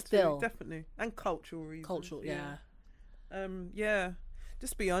 that's still definitely, and cultural reasons. Yeah.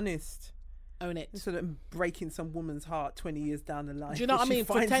 Just be honest. Own it. Instead of breaking some woman's heart 20 years down the line. Do you know what I mean?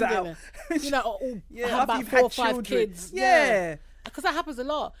 Pretending. Have about 4 or 5 kids. Yeah. Because that happens a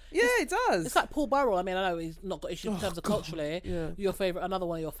lot. Yeah, it does. It's like Paul Burrell. I mean, I know he's not got issues in terms of culturally. Yeah. Your favourite, another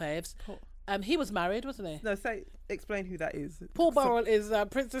one of your faves. He was married, wasn't he? No, explain who that is. Paul Burrell is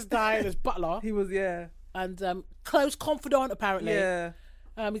Princess Diana's butler. He was, and close confidant apparently. Yeah.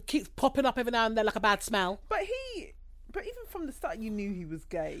 He keeps popping up every now and then like a bad smell. But even from the start, you knew he was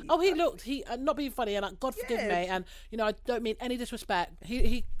gay. Oh, he not being funny, and God forgive me, and I don't mean any disrespect.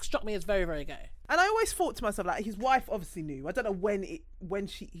 He struck me as very, very gay. And I always thought to myself, like, his wife obviously knew. I don't know when he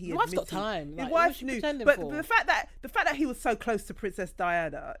His wife's got time. His wife knew, but the fact that he was so close to Princess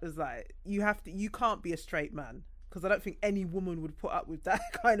Diana is like, you can't be a straight man, because I don't think any woman would put up with that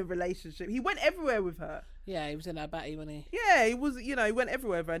kind of relationship. He went everywhere with her. Yeah, he was in her batty, wasn't he? Yeah, he was. He went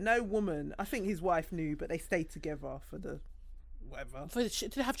everywhere with her. No woman. I think his wife knew, but they stayed together for the. Whatever.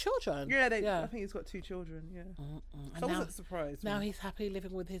 Did they have children? Yeah, I think he's got 2 children. Yeah, so I wasn't surprised. Now he's happily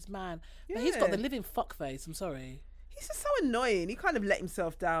living with his man, but he's got the living fuck face. I'm sorry. He's just so annoying. He kind of let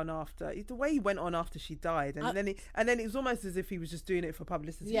himself down after the way he went on after she died, and then it was almost as if he was just doing it for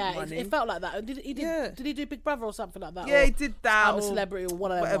publicity. Yeah, money. It felt like that. Did he do Big Brother or something like that? Yeah, he did that. I'm a Celebrity or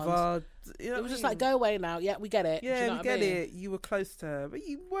whatever. It was just like, go away now. Yeah, we get it. Yeah, we get it. You were close to her, but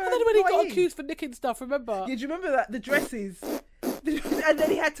you weren't. And then when he got accused for nicking stuff, remember? Yeah, do you remember that? The dresses. And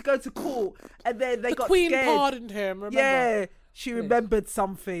then he had to go to court, and then the got Queen scared. Pardoned him. Remember? Yeah, she remembered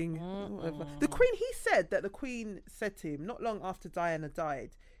something. The Queen. He said that the Queen said to him not long after Diana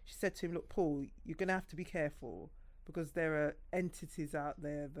died. She said to him, "Look, Paul, you're gonna have to be careful because there are entities out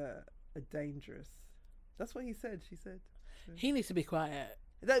there that are dangerous." That's what he said. She said he needs to be quiet.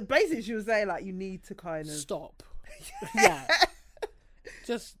 Basically, she was saying like, you need to kind of stop. Yeah,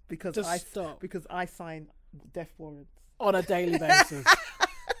 just stop because I sign death warrants. On a daily basis.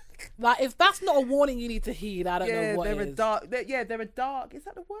 Like, if that's not a warning you need to heed, I don't know what they're is. They're a dark. Is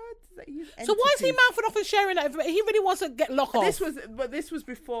that the word? So why is he mouthing off and sharing that information? He really wants to get locked off. This was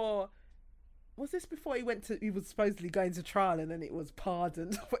before. Was this before he was supposedly going to trial and then it was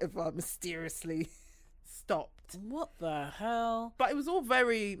pardoned, whatever, mysteriously stopped? What the hell? But it was all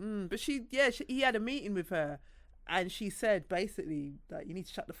very. But he had a meeting with her. And she said basically that you need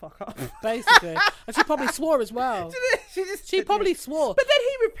to shut the fuck up. Basically. And she probably swore as well. She probably swore. But then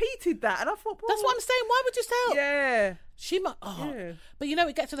he repeated that and I thought, that's what I'm saying. Why would you tell? Yeah. She might. Oh. Yeah. But you know,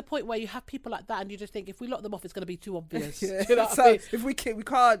 it gets to the point where you have people like that and you just think if we lock them off, it's going to be too obvious. Yeah. You know so if we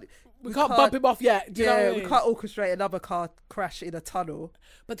can't bump him off yet. Do you know what I mean? We can't orchestrate another car crash in a tunnel.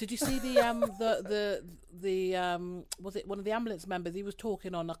 But did you see the was it one of the ambulance members? He was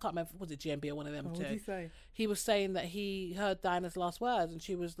talking on, I can't remember, was it GMB or one of them two? What did he say? He was saying that he heard Diana's last words and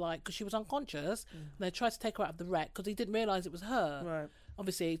she was like, because she was unconscious, and they tried to take her out of the wreck because he didn't realise it was her. Right.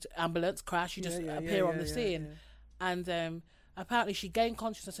 Obviously, ambulance crash, you just appear on the scene. Yeah. And apparently she gained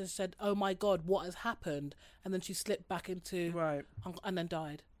consciousness and said, "Oh my God, what has happened?" And then she slipped back into and then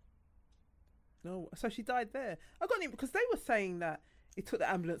died. No, so she died there. I got it because they were saying that it took the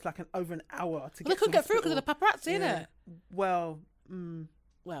ambulance like over an hour to get. They couldn't get through because of the paparazzi, innit? Well,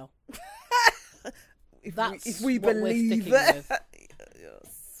 if we believe that.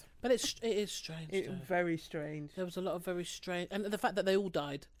 Yes. But it is strange. It's very strange. There was a lot of very strange, and the fact that they all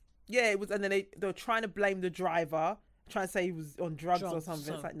died. Yeah, it was, and then they were trying to blame the driver, trying to say he was on drugs or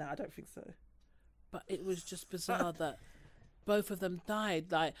something. It's like, nah, I don't think so. But it was just bizarre that both of them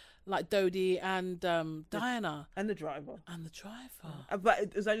died, like Dodie and Diana. And the driver. But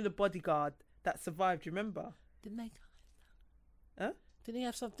it was only the bodyguard that survived, you remember? Didn't they? Huh? Didn't he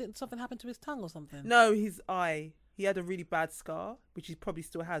have something happen to his tongue or something? No, his eye. He had a really bad scar, which he probably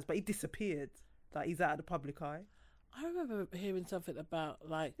still has, but he disappeared. Like, he's out of the public eye. I remember hearing something about,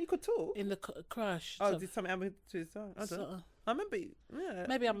 like... He could talk. In the crash. Oh, did something happen to his tongue? I don't know. I remember... Yeah.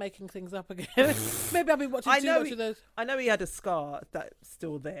 Maybe I'm making things up again. Maybe I've been watching too much of those. I know he had a scar that's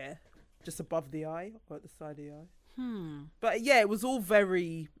still there, just above the eye, or at the side of the eye. But yeah, it was all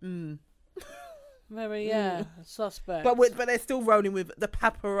very... Very, suspect. But they're still rolling with the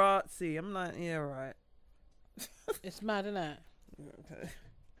paparazzi. I'm like, yeah, right. It's mad, isn't it? Okay.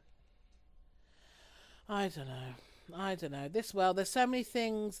 I don't know. There's so many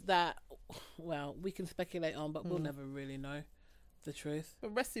things that, we can speculate on, but we'll never really know the truth. But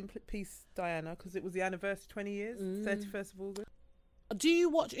rest in peace, Diana, because it was the anniversary, 20 years, 31st of August. Do you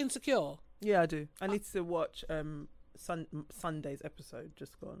watch Insecure? Yeah, I do. I need to watch Sunday's episode,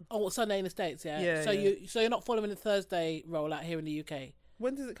 just gone. Oh, Sunday in the States, yeah? Yeah. So you're not following the Thursday rollout here in the UK?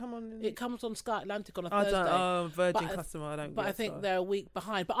 When does it come on? It comes on Sky Atlantic on a Thursday. Virgin customer. I don't. But I think they're a week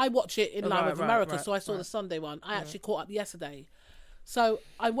behind. But I watch it in line with America, so I saw the Sunday one. I actually caught up yesterday, so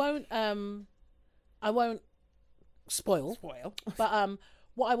I won't spoil. But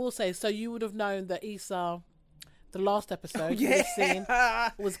what I will say, so you would have known that Issa, the last episode you have seen,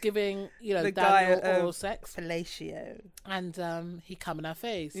 was giving the Daniel oral sex, fellatio, and he come in her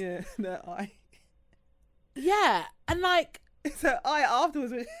face. Yeah, that eye. Yeah, and like. So I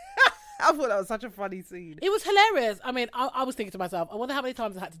afterwards, I thought that was such a funny scene. It was hilarious. I mean, I was thinking to myself, I wonder how many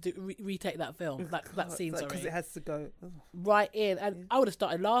times I had to retake that film, that scene, sorry. Because it has to go right in, and I would have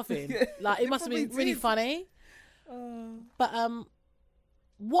started laughing. Like, it must have been really funny. But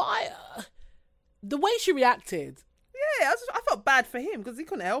the way she reacted. Yeah, I felt bad for him because he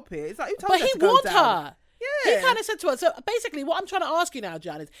couldn't help it. It's like, who told but her he to go warned down? her. Yeah, he kind of said to her. So basically, what I'm trying to ask you now,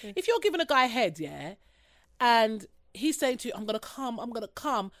 Jan, is if you're giving a guy a head, and he's saying to you, I'm going to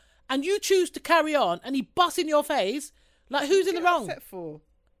come, and you choose to carry on, and he busts in your face, like, who's in the wrong? Upset for?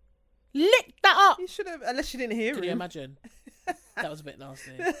 Lick that up. You should have, unless you didn't hear him. Can you imagine? That was a bit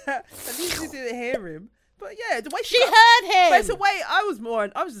nasty. At least you didn't hear him. But yeah, the way she heard him. But it's the way I was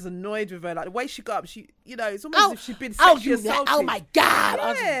just annoyed with her. Like, the way she got up, it's almost as if she'd been sexually assaulted. Oh my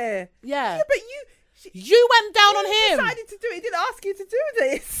God. Yeah. Yeah, but you went down on him. Decided to do it. He didn't ask you to do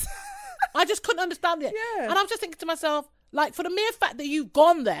this. I just couldn't understand it. Yeah. And I was just thinking to myself, like, for the mere fact that you've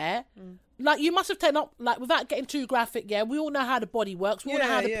gone there, like, you must have taken up, like, without getting too graphic, we all know how the body works. We all know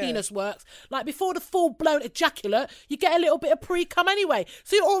how the penis works. Like, before the full-blown ejaculate, you get a little bit of pre-cum anyway.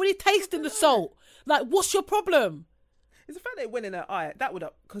 So you're already tasting the salt. Like, what's your problem? It's the fact that it went in her eye. That would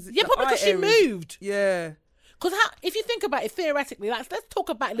have... Probably because she moved. Yeah. Because if you think about it theoretically, let's talk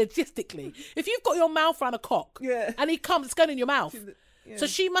about it logistically. If you've got your mouth around a cock and he comes, it's going in your mouth. Yeah. So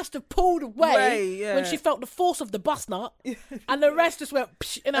she must have pulled away when she felt the force of the bus nut, and the rest just went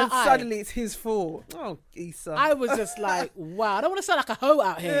in her eye. And suddenly it's his fault. Oh, Issa. I was just like, wow. I don't want to sound like a hoe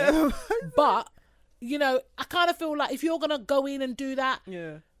out here, but, I kind of feel like if you're going to go in and do that,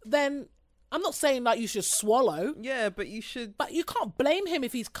 then I'm not saying like you should swallow. Yeah, but you should. But you can't blame him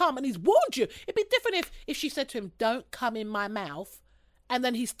if he's come and he's warned you. It'd be different if she said to him, "Don't come in my mouth," and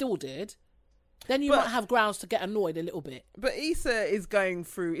then he still did. Then you might have grounds to get annoyed a little bit. But Issa is going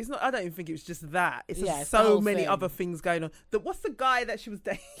through. It's not. I don't even think it was just that. It's so many other things going on. What's the guy that she was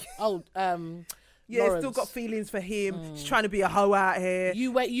dating? Oh, yeah, Lawrence. Still got feelings for him. She's trying to be a hoe out here.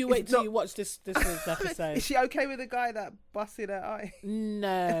 You wait till you watch this episode. Is she okay with the guy that busted her eye?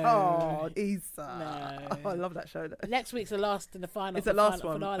 No. Oh, Issa. No. Oh, I love that show. Next week's the last in the final. It's the last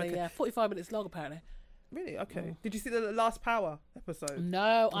one. Finale, okay. Yeah, 45 minutes long apparently. Really? Okay. Did you see the last Power episode?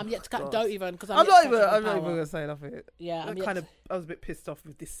 No, I'm yet to cut. Don't even because I'm not even gonna say nothing. Yeah, I was a bit pissed off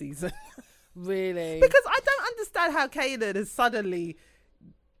with this season. Really? Because I don't understand how Kanan has suddenly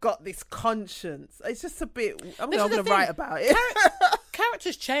got this conscience. It's just a bit. I'm going to write about it.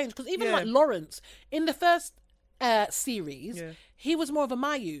 Characters change because even like Lawrence in the first series, he was more of a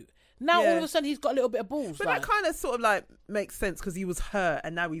Mayu. Now all of a sudden he's got a little bit of balls. But that kind of sort of like makes sense because he was hurt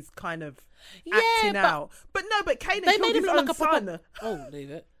and now he's kind of acting out. But Kanan they made him look like a son. Oh, leave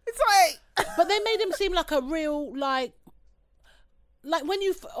it. It's like. But they made him seem like a real like when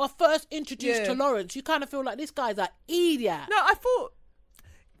you are first introduced to Lawrence, you kind of feel like this guy's an idiot. No, I thought.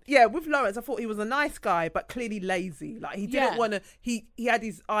 Yeah, with Lawrence, I thought he was a nice guy, but clearly lazy. Like he didn't want to. He had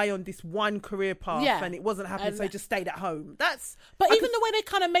his eye on this one career path, and it wasn't happening, so he just stayed at home. But even the way they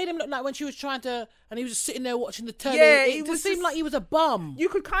kind of made him look like when she was trying to, and he was just sitting there watching the telly. Yeah, it just seemed like he was a bum. You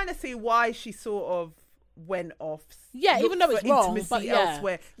could kind of see why she sort of went off. Yeah, even though it's wrong, but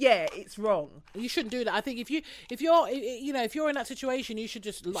elsewhere. Yeah, it's wrong. You shouldn't do that. I think if you're in that situation, you should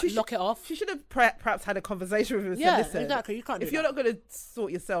just lock it off. She should have perhaps had a conversation with him. Yeah, and said, exactly. You can't. If you're not going to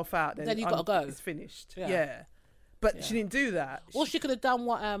sort yourself out, then you got to go. It's finished. Yeah. But she didn't do that. Or she could have done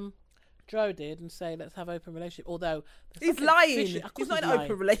what Joe did and say, "Let's have an open relationship." Although he's lying. He's not in an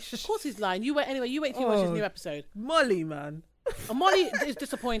open relationship. Of course he's lying. You wait till you watch his new episode. Molly, man. Molly is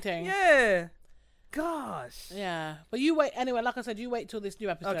disappointing. Yeah. Gosh. Yeah. But you wait anyway, like I said, you wait till this new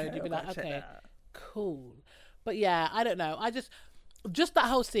episode. You'll be like, okay, cool. But yeah, I don't know. I just that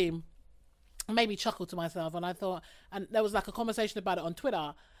whole scene made me chuckle to myself, and I thought, and there was like a conversation about it on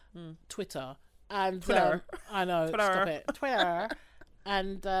Twitter. And I know, stop it. Twitter.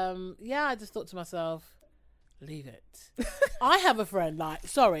 And I just thought to myself, leave it. I have a friend but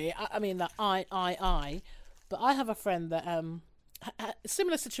I have a friend that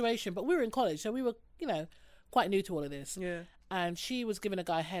similar situation, but we were in college, so we were, quite new to all of this. Yeah. And she was giving a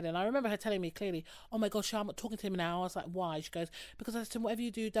guy a head, and I remember her telling me clearly, "Oh my gosh, I'm not talking to him now." I was like, "Why?" She goes, "Because I said to him, whatever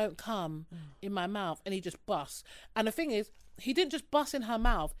you do, don't come in my mouth." And he just busts. And the thing is, he didn't just bust in her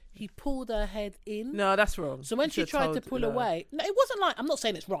mouth; he pulled her head in. No, that's wrong. So when she tried to pull away, no, it wasn't like, I'm not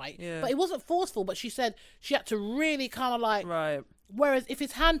saying it's right, but it wasn't forceful. But she said she had to really kind of like. Right. Whereas if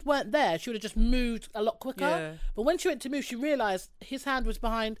his hand weren't there, she would have just moved a lot quicker. Yeah. But when she went to move, she realised his hand was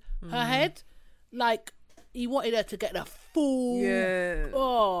behind her head. Like, he wanted her to get the full... Yeah.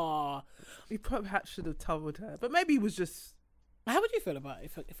 Oh. He perhaps should have told her. But maybe he was just... How would you feel about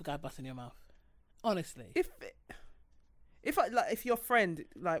it if a guy busts in your mouth? Honestly. If your friend,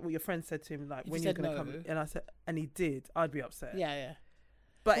 like what your friend said to him, like, if when you're going to come... And he did, I'd be upset. Yeah.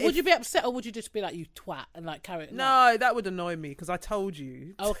 But would you be upset, or would you just be like, you twat, and like carry it? No, that would annoy me because I told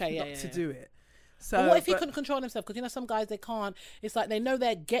you not to do it. So, but what if he couldn't control himself? Because some guys, they can't. It's like they know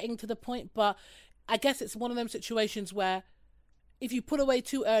they're getting to the point, but I guess it's one of them situations where if you put away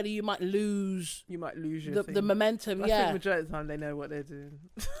too early, you might lose. The momentum. I think majority of the time they know what they're doing.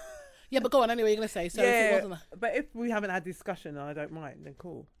 Yeah, but go on anyway. You're gonna say so. But if we haven't had discussion, I don't mind. Then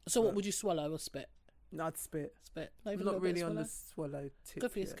cool. So what would you swallow or spit? No, I'd spit. Not really on the swallow tip.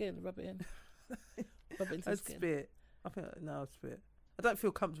 Good for your skin. Rub it in. Rub it into the skin. Spit. I think I'd spit. I don't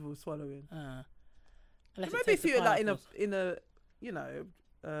feel comfortable swallowing. Maybe if you're like in a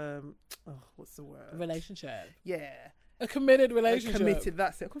what's the word? Relationship. Yeah. A committed relationship.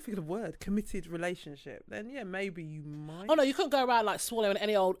 That's it. I couldn't think of the word. Committed relationship. Then maybe you might. Oh no, you couldn't go around like swallowing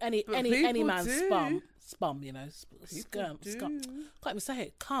any man's spum. Spum, scum. Can't even say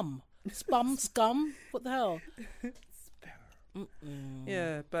it. Cum. Spum, scum. What the hell?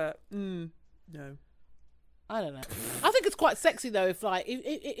 Yeah, but no. I don't know. I think it's quite sexy though if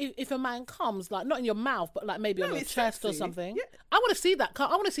a man comes, like not in your mouth, but like maybe on your chest or something. Yeah. I want to see that. I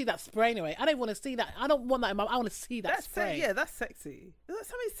want to see that spray anyway. I don't want to see that. I don't want that in my. I want to see that spray. That's sexy. That's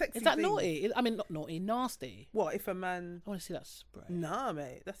something sexy. Is that naughty? I mean, not naughty, nasty. What if a man? I want to see that spray. Nah,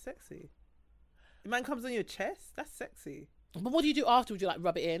 mate, that's sexy. A man comes on your chest. That's sexy. But what do you do after? Would you like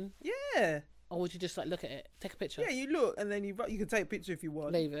rub it in? Yeah. Or would you just like look at it, take a picture? Yeah, you look and then you can take a picture if you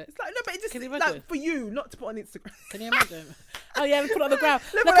want. Leave it. It's like no, but it's just like for you, not to put on Instagram. Can you imagine? Oh yeah, put it on the ground.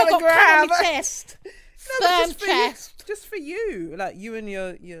 Look I've on the got ground. on my chest. No, Firm chest. just for you, like you and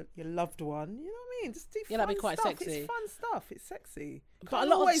your loved one. You know what I mean? Just do fun that'd be quite stuff. sexy. It's fun stuff. It's sexy. It But can't a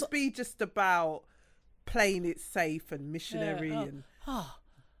lot of always be just about playing it safe and missionary and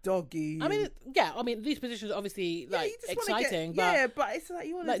doggy. I mean, these positions are obviously like exciting, but it's like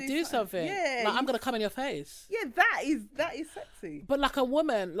you want to like do something. Yeah, like I'm gonna come in your face. Yeah, that is sexy. But like a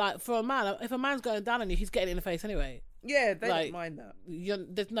woman, like for a man, if a man's going down on you, he's getting it in the face anyway. Yeah, they don't mind that.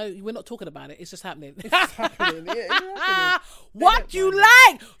 We're not talking about it. It's just happening. It's happening. Yeah, it's happening. What you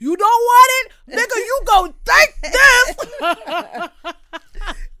like? You don't want it, nigga? You go take this.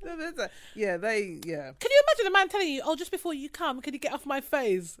 Yeah. Can you imagine a man telling you, "Oh, just before you come, can you get off my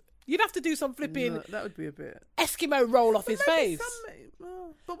face?" You'd have to do some flipping. No, that would be a bit Eskimo roll off his face.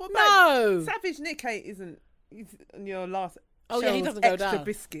 But what about Savage Nick isn't. He's on your last. Oh yeah, he doesn't go extra down.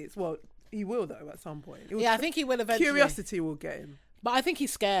 Biscuits. Well, he will though at some point. I think he will eventually. Curiosity will get him. But I think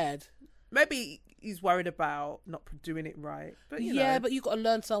he's scared. Maybe he's worried about not doing it right. But you know. But you've got to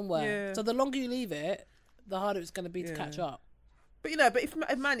learn somewhere. Yeah. So the longer you leave it, the harder it's going to be to catch up. But if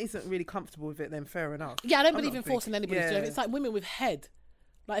a man isn't really comfortable with it, then fair enough. Yeah, I don't believe in forcing anybody to do it. It's like women with head.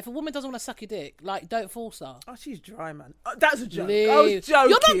 Like if a woman doesn't want to suck your dick, like don't force her. Oh, she's dry, man. Oh, that's a joke. Leave. I was joking. You're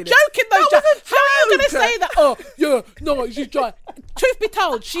not joking though. How are you going to say that? Oh, yeah, no, she's dry. Truth be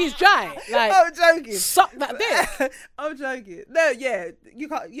told, she's dry. Like, I'm joking. Suck that dick. I'm joking. No, you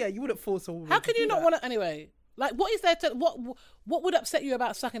can't. Yeah, you wouldn't force a woman. How can you not want to anyway? Like, what is there to what would upset you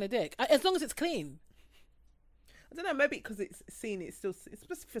about sucking a dick? As long as it's clean. I don't know. Maybe because it's seen. It's still,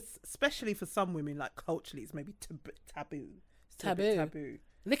 especially for some women, like culturally, it's maybe taboo. Taboo.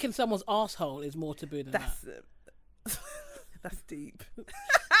 Licking someone's asshole is more taboo than that. That's deep.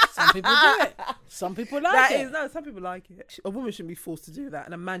 Some people do it. Some people like it. Some people like it. A woman shouldn't be forced to do that,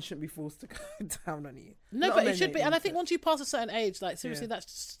 and a man shouldn't be forced to go down on you. No, but it should be. And I think once you pass a certain age, like seriously, that's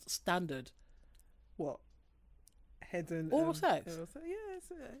just standard. What? Head and oral sex. Yeah,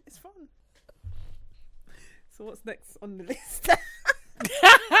 it's fun. So what's next on the list?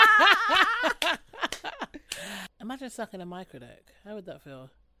 Imagine sucking a microdeck. How would that feel?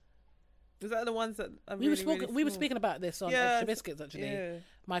 Is that the ones that are we were speaking about this on Extra Biscuits actually. Yeah.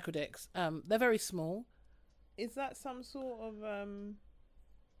 Microdicks. They're very small. Is that some sort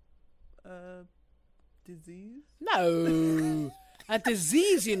of disease? No. A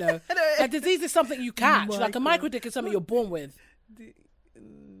disease, you know. A disease is something you catch. Like a microdick is something you're born with.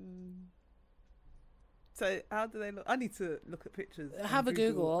 So how do they look? I need to look at pictures. Have a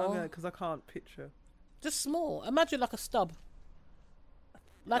Google. Because I can't picture. Just small. Imagine like a stub.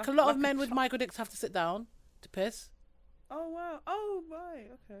 Like a lot of men with microdicks have to sit down to piss. Oh wow! Oh right,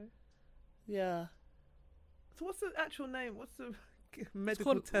 okay. Yeah. So what's the actual name? What's the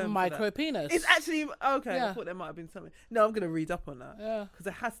medical term? Micropenis. It's actually okay. Yeah. I thought there might have been something. No, I'm going to read up on that. Yeah. Because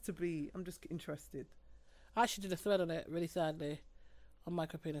it has to be. I'm just interested. I actually did a thread on it, really sadly, on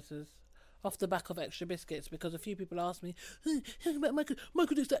micropenises, off the back of Extra Biscuits, because a few people asked me, about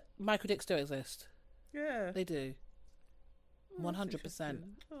microdicks. Microdicks do exist. Yeah. They do. 100%.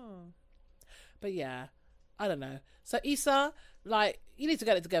 Oh. But yeah, I don't know. So Issa, like, you need to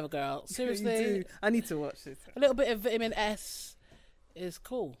get it together, girl. Seriously. You do. I need to watch this. A little bit of vitamin S is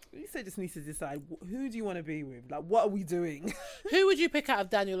cool. Issa just needs to decide, who do you want to be with? Like, what are we doing? Who would you pick out of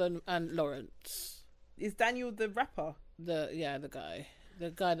Daniel and Lawrence? Is Daniel the rapper? The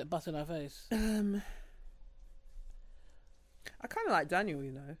guy that bust in our face. I kind of like Daniel,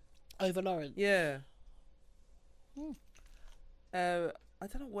 you know. Over Lawrence? Yeah. I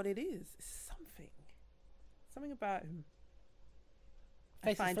don't know what it is. It's something about him.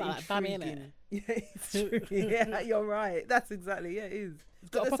 Face is like Bammy, innit? Yeah, it's true. Yeah, you're right. That's exactly, it is. He's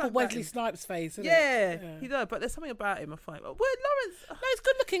got a proper Wesley Snipes face, isn't it? Yeah, he does. But there's something about him I find. Well, Lawrence. No, he's a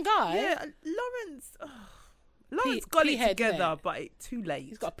good-looking guy. Yeah, Lawrence. Lawrence got it together, but too late.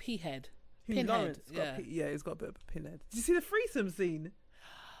 He's got a pea head. Pinhead. He's got a bit of a pinhead. Did you see the threesome scene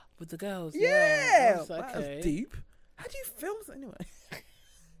with the girls? Yeah, okay. That was deep. How do you film that anyway?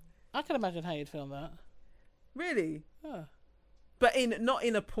 I can imagine how you'd film that. Really? Yeah. But not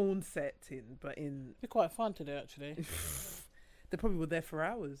in a porn setting, but in... It'd be quite fun to do, actually. They probably were there for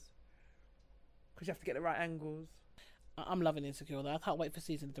hours. Because you have to get the right angles. I'm loving Insecure, though. I can't wait for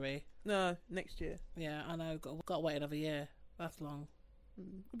season 3. No, next year. Yeah, I know. Got to wait another year. That's long.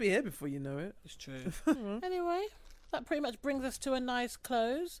 We'll be here before you know it. It's true. Anyway, that pretty much brings us to a nice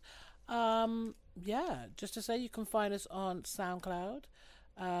close. Yeah, just to say you can find us on SoundCloud.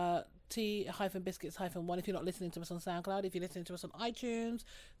 T-biscuits-1 if you're not listening to us on SoundCloud. If you're listening to us on iTunes,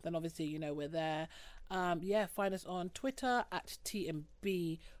 then obviously you know we're there. Find us on Twitter at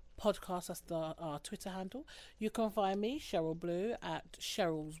TMB podcast. That's our Twitter handle. You can find me, Cheryl Blue, at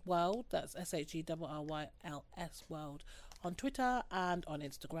Cheryl's World. That's SHERRYLS World on Twitter and on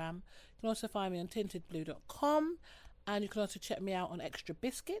Instagram. You can also find me on tintedblue.com. And you can also check me out on Extra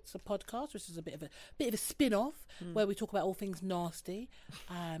Biscuits, a podcast, which is a bit of a spin-off where we talk about all things nasty.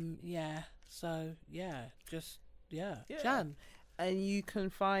 Jan. And you can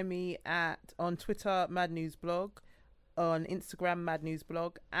find me on Twitter, Mad News Blog, on Instagram, Mad News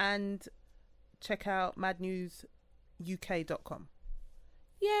Blog, and check out madnewsuk.com.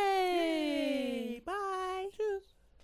 Yay! Bye. Cheers.